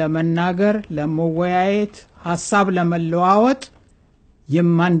እንኳን ለመናገር ለመወያየት ሐሳብ ለመለዋወጥ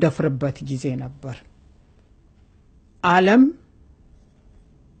የማንደፍርበት ጊዜ ነበር። ዓለም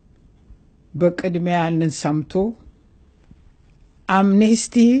በቅድሚያ ያንን ሰምቶ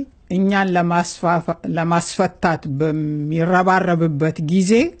አምነስቲ እኛን ለማስፈታት በሚረባረብበት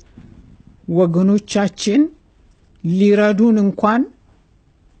ጊዜ ወገኖቻችን ሊረዱን እንኳን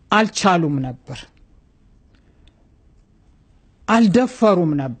አልቻሉም ነበር፣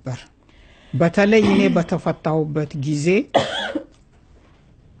 አልደፈሩም ነበር። በተለይ እኔ በተፈታሁበት ጊዜ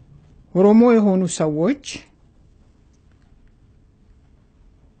ኦሮሞ የሆኑ ሰዎች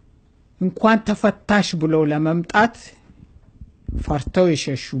እንኳን ተፈታሽ ብለው ለመምጣት ፈርተው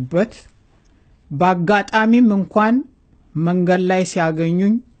የሸሹበት፣ በአጋጣሚም እንኳን መንገድ ላይ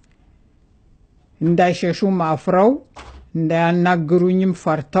ሲያገኙኝ እንዳይሸሹም አፍረው እንዳያናግሩኝም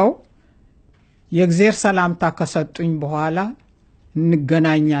ፈርተው የእግዚአብሔር ሰላምታ ከሰጡኝ በኋላ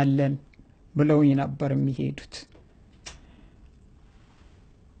እንገናኛለን ብለውኝ ነበር የሚሄዱት።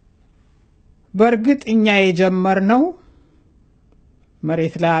 በእርግጥ እኛ የጀመርነው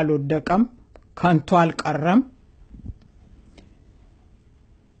መሬት ላይ አልወደቀም፣ ከንቱ አልቀረም።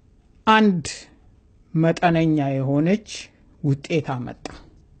 አንድ መጠነኛ የሆነች ውጤት አመጣ።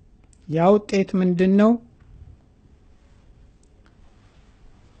 ያ ውጤት ምንድነው?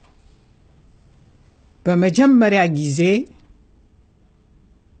 በመጀመሪያ ጊዜ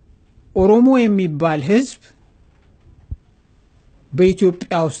ኦሮሞ የሚባል ህዝብ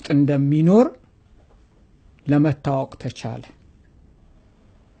በኢትዮጵያ ውስጥ እንደሚኖር ለመታወቅ ተቻለ።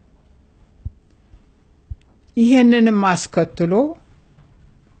 ይሄንንም አስከትሎ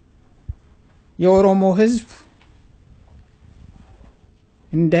የኦሮሞ ህዝብ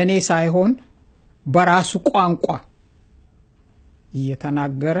እንደኔ ሳይሆን በራሱ ቋንቋ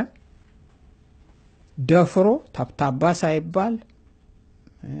እየተናገረ ደፍሮ ታብታባ ሳይባል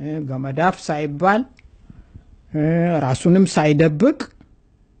ገመዳፍ ሳይባል ራሱንም ሳይደብቅ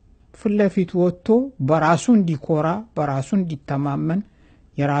ፍለፊት ወጥቶ በራሱ እንዲኮራ በራሱ እንዲተማመን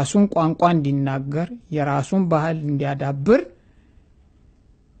የራሱን ቋንቋ እንዲናገር የራሱን ባህል እንዲያዳብር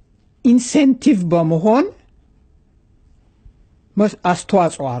ኢንሴንቲቭ በመሆን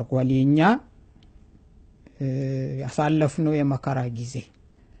አስተዋጽኦ አድርጓል። የኛ ያሳለፍነው የመከራ ጊዜ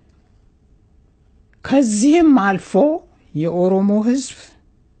ከዚህም አልፎ የኦሮሞ ህዝብ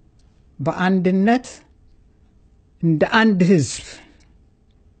በአንድነት እንደ አንድ ህዝብ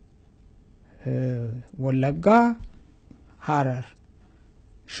ወለጋ፣ ሐረር፣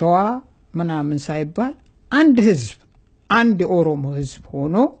 ሸዋ ምናምን ሳይባል አንድ ህዝብ አንድ የኦሮሞ ህዝብ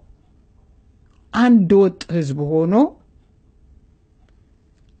ሆኖ አንድ ወጥ ህዝብ ሆኖ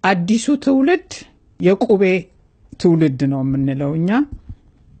አዲሱ ትውልድ የቁቤ ትውልድ ነው የምንለው እኛ።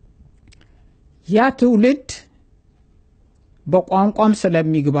 ያ ትውልድ በቋንቋም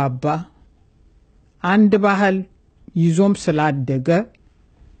ስለሚግባባ አንድ ባህል ይዞም ስላደገ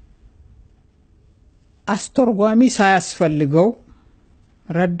አስተርጓሚ ሳያስፈልገው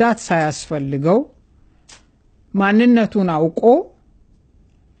ረዳት ሳያስፈልገው ማንነቱን አውቆ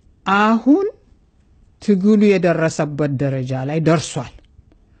አሁን ትግሉ የደረሰበት ደረጃ ላይ ደርሷል።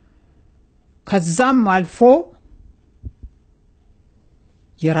 ከዛም አልፎ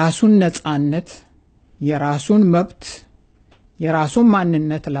የራሱን ነጻነት የራሱን መብት የራሱን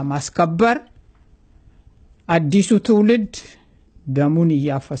ማንነት ለማስከበር አዲሱ ትውልድ ደሙን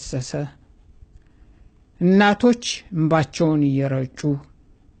እያፈሰሰ እናቶች እንባቸውን እየረጩ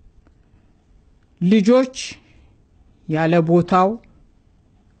ልጆች ያለ ቦታው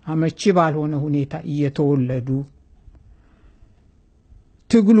አመቺ ባልሆነ ሁኔታ እየተወለዱ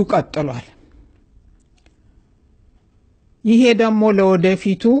ትግሉ ቀጥሏል። ይሄ ደግሞ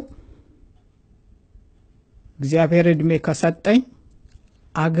ለወደፊቱ እግዚአብሔር እድሜ ከሰጠኝ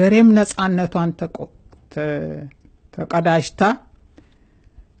አገሬም ነጻነቷን ተቀዳጅታ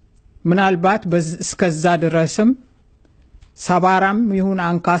ምናልባት እስከዛ ድረስም ሰባራም ይሁን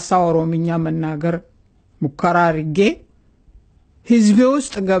አንካሳ ኦሮምኛ መናገር ሙከራ አድርጌ ህዝቤ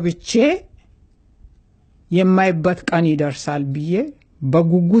ውስጥ ገብቼ የማይበት ቀን ይደርሳል ብዬ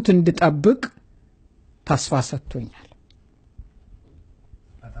በጉጉት እንድጠብቅ ተስፋ ሰጥቶኛል።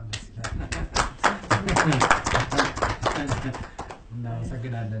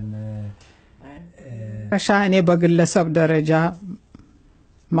 እኔ በግለሰብ ደረጃ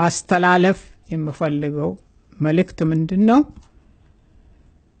ማስተላለፍ የምፈልገው መልእክት ምንድነው?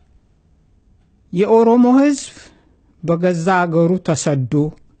 የኦሮሞ ህዝብ በገዛ አገሩ ተሰዶ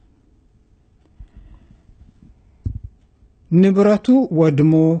ንብረቱ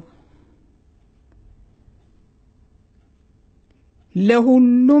ወድሞ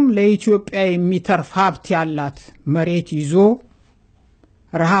ለሁሉም ለኢትዮጵያ የሚተርፍ ሀብት ያላት መሬት ይዞ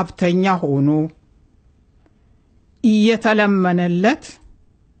ረሃብተኛ ሆኖ እየተለመነለት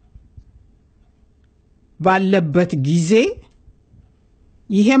ባለበት ጊዜ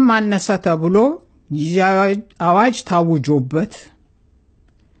ይሄም ማነሰ ተብሎ ጊዜያዊ አዋጅ ታውጆበት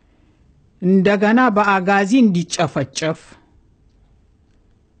እንደገና በአጋዚ እንዲጨፈጨፍ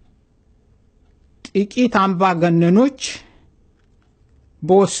ጥቂት አምባገነኖች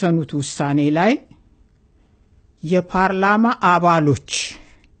በወሰኑት ውሳኔ ላይ የፓርላማ አባሎች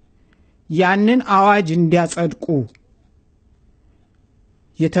ያንን አዋጅ እንዲያጸድቁ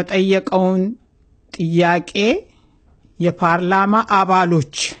የተጠየቀውን ጥያቄ የፓርላማ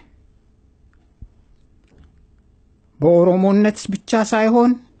አባሎች በኦሮሞነት ብቻ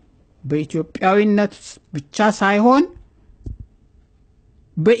ሳይሆን በኢትዮጵያዊነት ብቻ ሳይሆን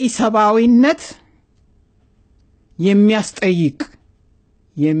በኢሰባዊነት የሚያስጠይቅ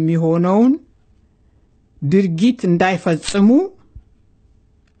የሚሆነውን ድርጊት እንዳይፈጽሙ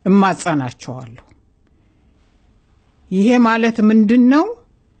እማጸናቸዋለሁ። ይሄ ማለት ምንድነው?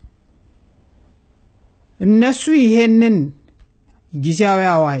 እነሱ ይሄንን ጊዜያዊ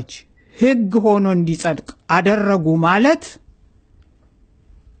አዋጅ ህግ ሆኖ እንዲጸድቅ አደረጉ ማለት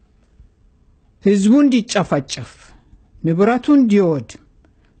ህዝቡ እንዲጨፈጨፍ፣ ንብረቱ እንዲወድም፣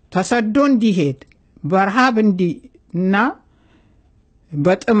 ተሰዶ እንዲሄድ፣ በረሃብ እና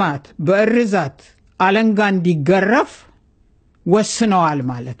በጥማት በእርዛት አለንጋ እንዲገረፍ ወስነዋል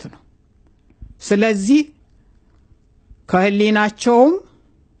ማለት ነው። ስለዚህ ከህሊናቸውም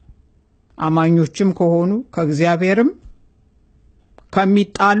አማኞችም ከሆኑ ከእግዚአብሔርም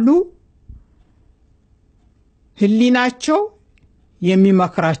ከሚጣሉ ህሊናቸው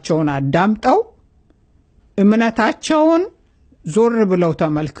የሚመክራቸውን አዳምጠው እምነታቸውን ዞር ብለው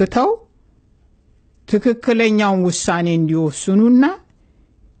ተመልክተው ትክክለኛውን ውሳኔ እንዲወስኑና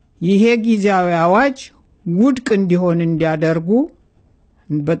ይሄ ጊዜያዊ አዋጅ ውድቅ እንዲሆን እንዲያደርጉ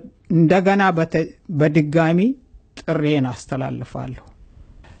እንደገና በድጋሚ ጥሬን አስተላልፋለሁ።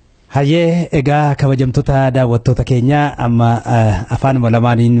 Hayyee egaa kabajamtoota daawwattoota keenya amma afaan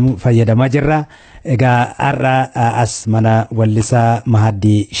malamaaniin fayyadamaa jirra. Egaa har'a as mana wallisaa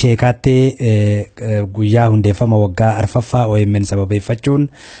Maatii Shekaatti guyyaa hundeeffama waggaa arfaffaa OMN sababeeffachuun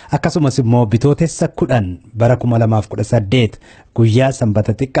akkasumas immoo bitootessa 10 bara 2018 guyyaa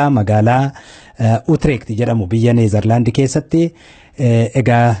sanbata xiqqaa magaalaa Utrecht jedhamu biyya Neezerlaandi keessatti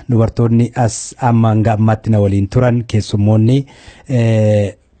egaa dubartoonni as amma hanga ammaatti na waliin turan keessummoonni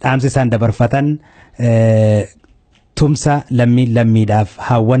dhaamsisaan dabarfatan tumsa lammiidhaaf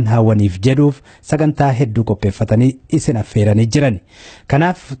hawwaniif jedhuuf sagantaa hedduu qopheeffatanii isin affeeranii jiran.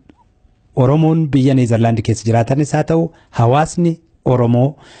 Kanaaf Oromoon biyya Neezerlaandi keessa jiraatanis haa ta'u hawaasni Oromoo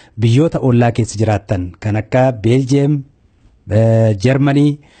biyyoota ollaa keessa jiraatan kan akka Beeljiyeem,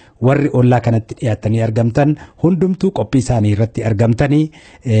 Jarmanii warri ollaa kanatti dhiyaatanii argamtan hundumtuu qophii isaanii irratti argamtanii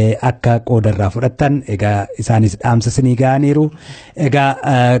akka qoodarraa fudhatan egaa isaanis dhaamsisanii ga'aniiru. Egaa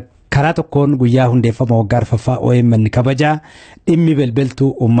karaa tokkoon guyyaa hundeeffama waggaa arfaffaa OMN kabajaa dhimmi belbeltuu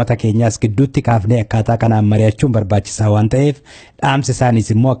uummata keenyaas gidduutti kaafnee akkaataa kanaan mari'achuun barbaachisaa waan ta'eef dhaamsi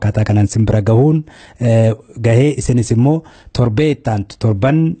isaaniis immoo akkaataa kanaan simbira gahuun gahee isinis immoo torbee ittaantu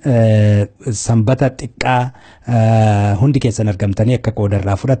torban sanbata xiqqaa hundi keessan argamtanii akka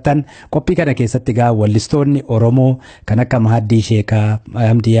qoodarraa fudhatan qophii kana keessatti gaa wallistoonni Oromoo kan akka Maatii Sheekaa,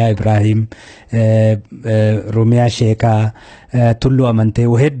 Hamdiyaa Ibrahim, Rumiyaa Sheekaa, Tulluu Amantee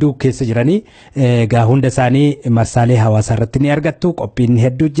hedduu keessa jiranii gaa hunda isaanii marsaalee hawaasaa irratti ni argattu. Qophiin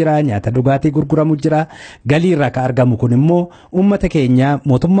hedduu jira, nyaata dhugaatii gurguramu jira. Galii irraa ka argamu kun immoo uummata keenya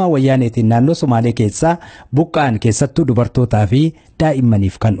mootummaa wayyaaneetiin naannoo Somaalee keessaa buqqaan keessattuu dubartootaa fi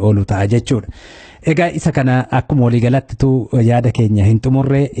daa'immaniif kan oolu ta'a jechuudha. Egaa isa kana akkuma walii galattitu yaada keenya hin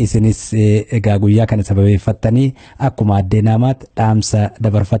xumurre isinis egaa guyyaa kana sababeeffattanii akkuma addee naamaatti dhaamsa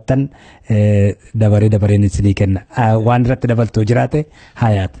dabarfattan dabareen isinii kenna. Waan irratti dabaltuu jiraate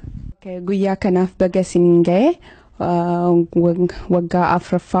hayaata. Guyyaa kanaaf baga isiniin ga'e waggaa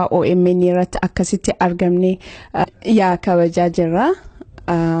afraffaa OMN irratti akkasitti argamne yaa kabajaa jirra.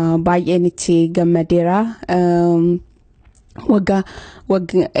 Baay'een itti gammadeera. Waggaa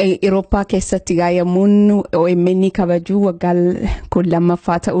Awurooppaa keessatti gaayamuun OMN kabajuu waggaa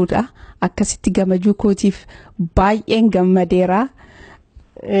 12ffaa ta'uudha. Akkasitti gammachuu kootiif baay'een gammadeera.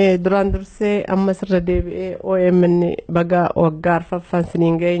 Duraan dursee ammas irra deebi'ee OMN baga waggaa arfaffaan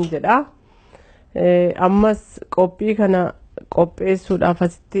isiniin ga'een jedha. Ammas qophii kana qopheessuudhaaf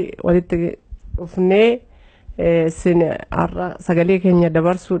asitti walitti dhufnee sin arra sagalee keenya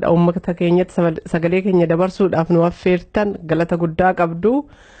dabarsuudha uummata keenyatti sagalee keenya dabarsuudhaaf nu affeertan galata guddaa qabdu.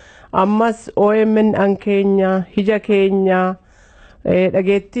 Ammas OMN an keenya hija keenya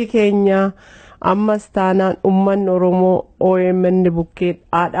dhageettii keenya ammas taanaan ummanni Oromoo OMN bukkee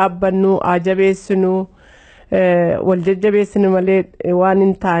dhaabbannu jabeessinu wal jajjabeessinu malee waan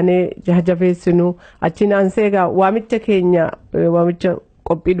hin taane jajjabeessinu achiin anseegaa waamicha keenya waamicha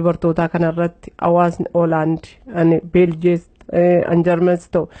qophii dubartootaa kanarratti hawaasni Hoolaand ani Beeljees an Jarmans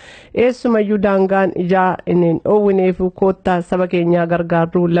ta'u eessumayyuu daangaan ijaa inni oowwineefu koottaa saba keenyaa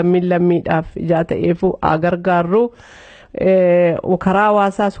gargaarru lammiidhaaf ijaa ta'eefu gargaarru karaa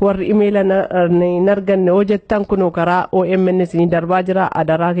hawaasaas warri imeela hin arganne hojjettan kun karaa OMN isin darbaa jira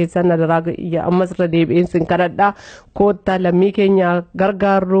adaraa keessan adaraa ammas irra deebi'een sin kadhadhaa koottaa lammii keenya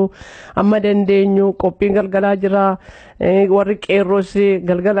gargaarru amma dandeenyu qophiin galgalaa jira warri qeerroos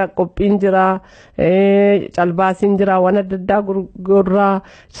galgala qophiin jira calbaasiin jira waan adda addaa gurguraa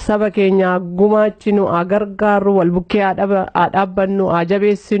saba keenya gumaachinu gargaarru wal bukkee dhaabbannu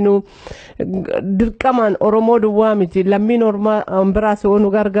jabeessinu dirqamaan Oromoo duwwaa miti lammiin Oromoo biraas nu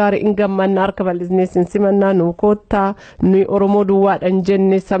gargaare in gammanna harka bal'isnee simannaa nu koottaa nu Oromoo duwwaadhaan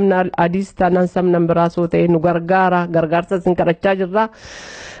jenne sabna adiis taanaan sabna biraas ta'e nu gargaarsa sin kadhachaa jirra.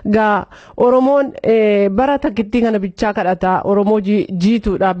 Gaa Oromoon bara takkitti kana bichaa kadhata Oromoo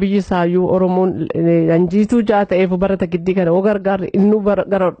jiituudha biyyi saayyuu Oromoon jiituu jaa ta'eef bara takkitti kana gargaarre innu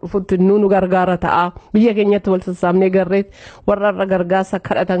gara dhufutti nu gargaara ta'a biyya keenyatti wal sassaabnee garreet warra irra gargaarsa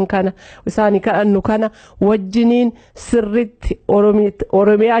kadhatan kana isaanii kadhannu kana wajjiniin sirritti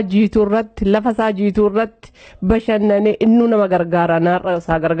Oromiyaa jiituu irratti lafa isaa jiituu irratti bashannanee innu nama gargaara naarra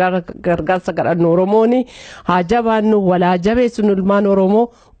isaa gargaarsa kadhannu Oromooni haa jabaannu walaa jabeessinu ilmaan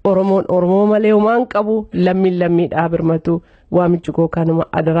Oromoo malee waan qabu lammiidhaa birmatu waamichi koo kanuma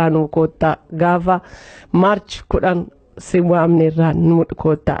adaraan koottaa gaafa Maarch 10 si waamne irraa nu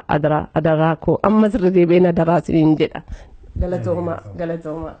koottaa adaraa koo ammas irra deebi'een adaraa siniin jedha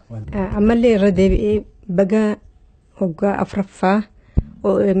galatooma. Ammallee irra deebi'ee baga waggaa afuraffaa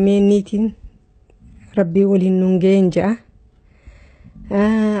OMN'tiin rabbii waliin nun ga'een ja'a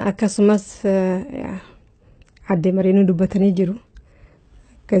akkasumas adde maree nu dubbatanii jiru.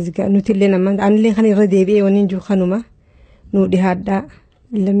 Kaziga nutillee nama anillee kan irra deebi'ee waniin jiru kanuma nu dhihaadhaa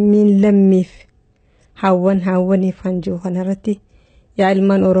lammiif hawwaniif kan jiru kanarratti yaa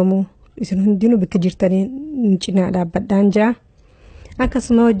ilmaan Oromoo isin hundinuu bakka jirtanii cinaa dhaabbadhaan jaa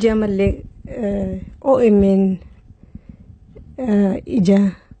akkasuma hojii amallee OMN ija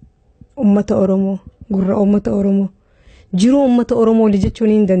ummata Oromoo gurra ummata Oromoo jiruu ummata Oromoo jechuun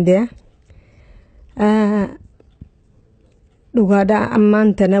hin danda'a. Dhugaadhaa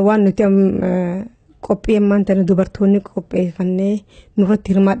ammaan tana waan nuti qophii ammaan tana dubartoonni qopheeffannee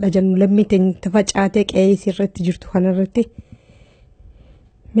nurratti hirmaadha jennu lammii teenya facaatee qe'ee irratti jirtu kanarratti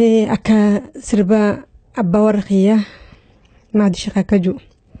mee akka sirba abbaa warra kiyyaa Maatii Sheka akka jiru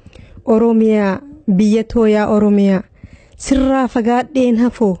Oromiyaa biyya tooyaa Oromiyaa sirraa fagaadheen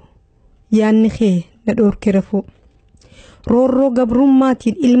hafoo yaanni kee na dhoorke rafuu roorroo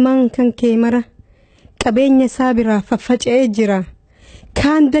gabrummaatiin ilmaan kan kee mara qabeenya isaa biraa faffaca'ee jira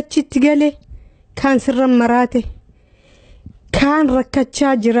kaan dachitti gale kaan sirran maraate kaan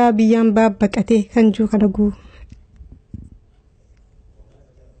rakkachaa jira biyyaan baabbaqate kan jiru kana guu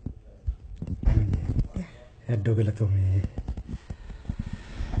hedduu galatoomee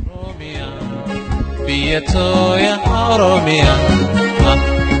biyya tooyaa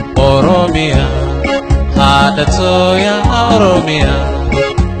Oromiyaa haadha tooyaa Oromiyaa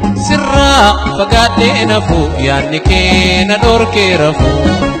sirraa fagaadhee nafu yaadni kee na dhoorkee rafu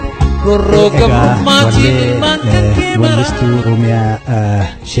rorroo gabrumaatiin wallistuu Oromiyaa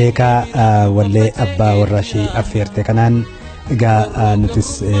Sheekaa wallee abbaa warra ishee affeerte kanaan egaa nutis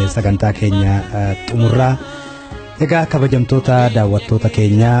sagantaa keenya xumurraa egaa kabajamtoota daawwattoota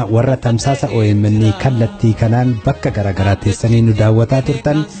keenya warra tamsaasa OMN kallattii kanaan bakka garaagaraa teessanii nu daawwataa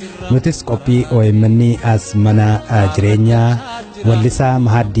turtan nutis qophii OMN as mana jireenyaa wallisaa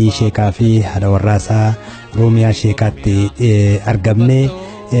Maatii Sheekaa fi haadha warraasaa Oromiyaa Sheekaatti argamne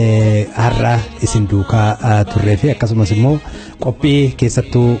har'a isin duukaa turree fi akkasumas immoo qophii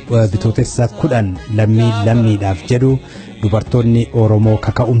keessattuu bitootessa 10 lammiidhaaf jedhu dubartoonni Oromoo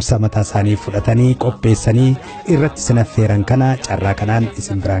kaka'umsa mataa isaanii fudhatanii qopheessanii irratti sin affeeran kana carraa kanaan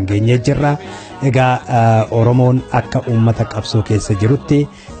isin biraan geenyee jirra. Egaa Oromoon akka uummata qabsoo keessa jirutti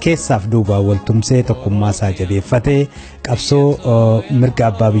keessaaf duubaan waltumsee tokkummaa isaa jabeeffatee qabsoo mirga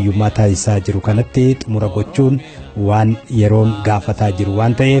abbaa biyyummaa taasisaa jiru kanatti xumura gochuun waan yeroon gaafataa jiru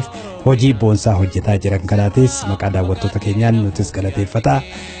waan ta'eef hojii boonsaa hojjetaa jiran kanaatis maqaa daawwattoota keenyaan nutis galateeffata.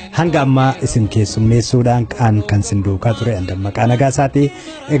 Hanga ammaa isin keessummeessuudhaan kan sin duukaa ture Hundeeffama Nagaasaati.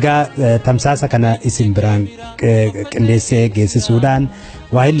 Egaa tamsaasa kana isin biraan qindeessee geessisuudhaan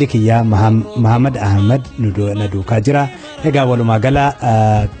waahilli kiyyaa Muhammad Ahmad na duukaa jira. Egaa walumaa gala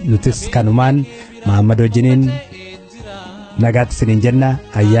nutis kanumaan Muhammad wajjiniin nagaatti isiniin jenna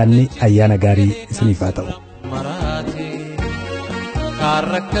ayyaanni ayyaana gaarii isiniif haa ta'u.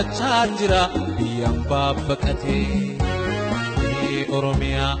 kaarrakkachaa jira biyyaan baabbaqatee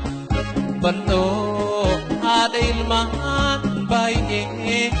Oromiyaa bal'oo haadha ilmaan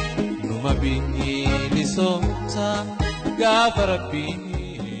baay'ee numa bilisoomsa gaafa rabbii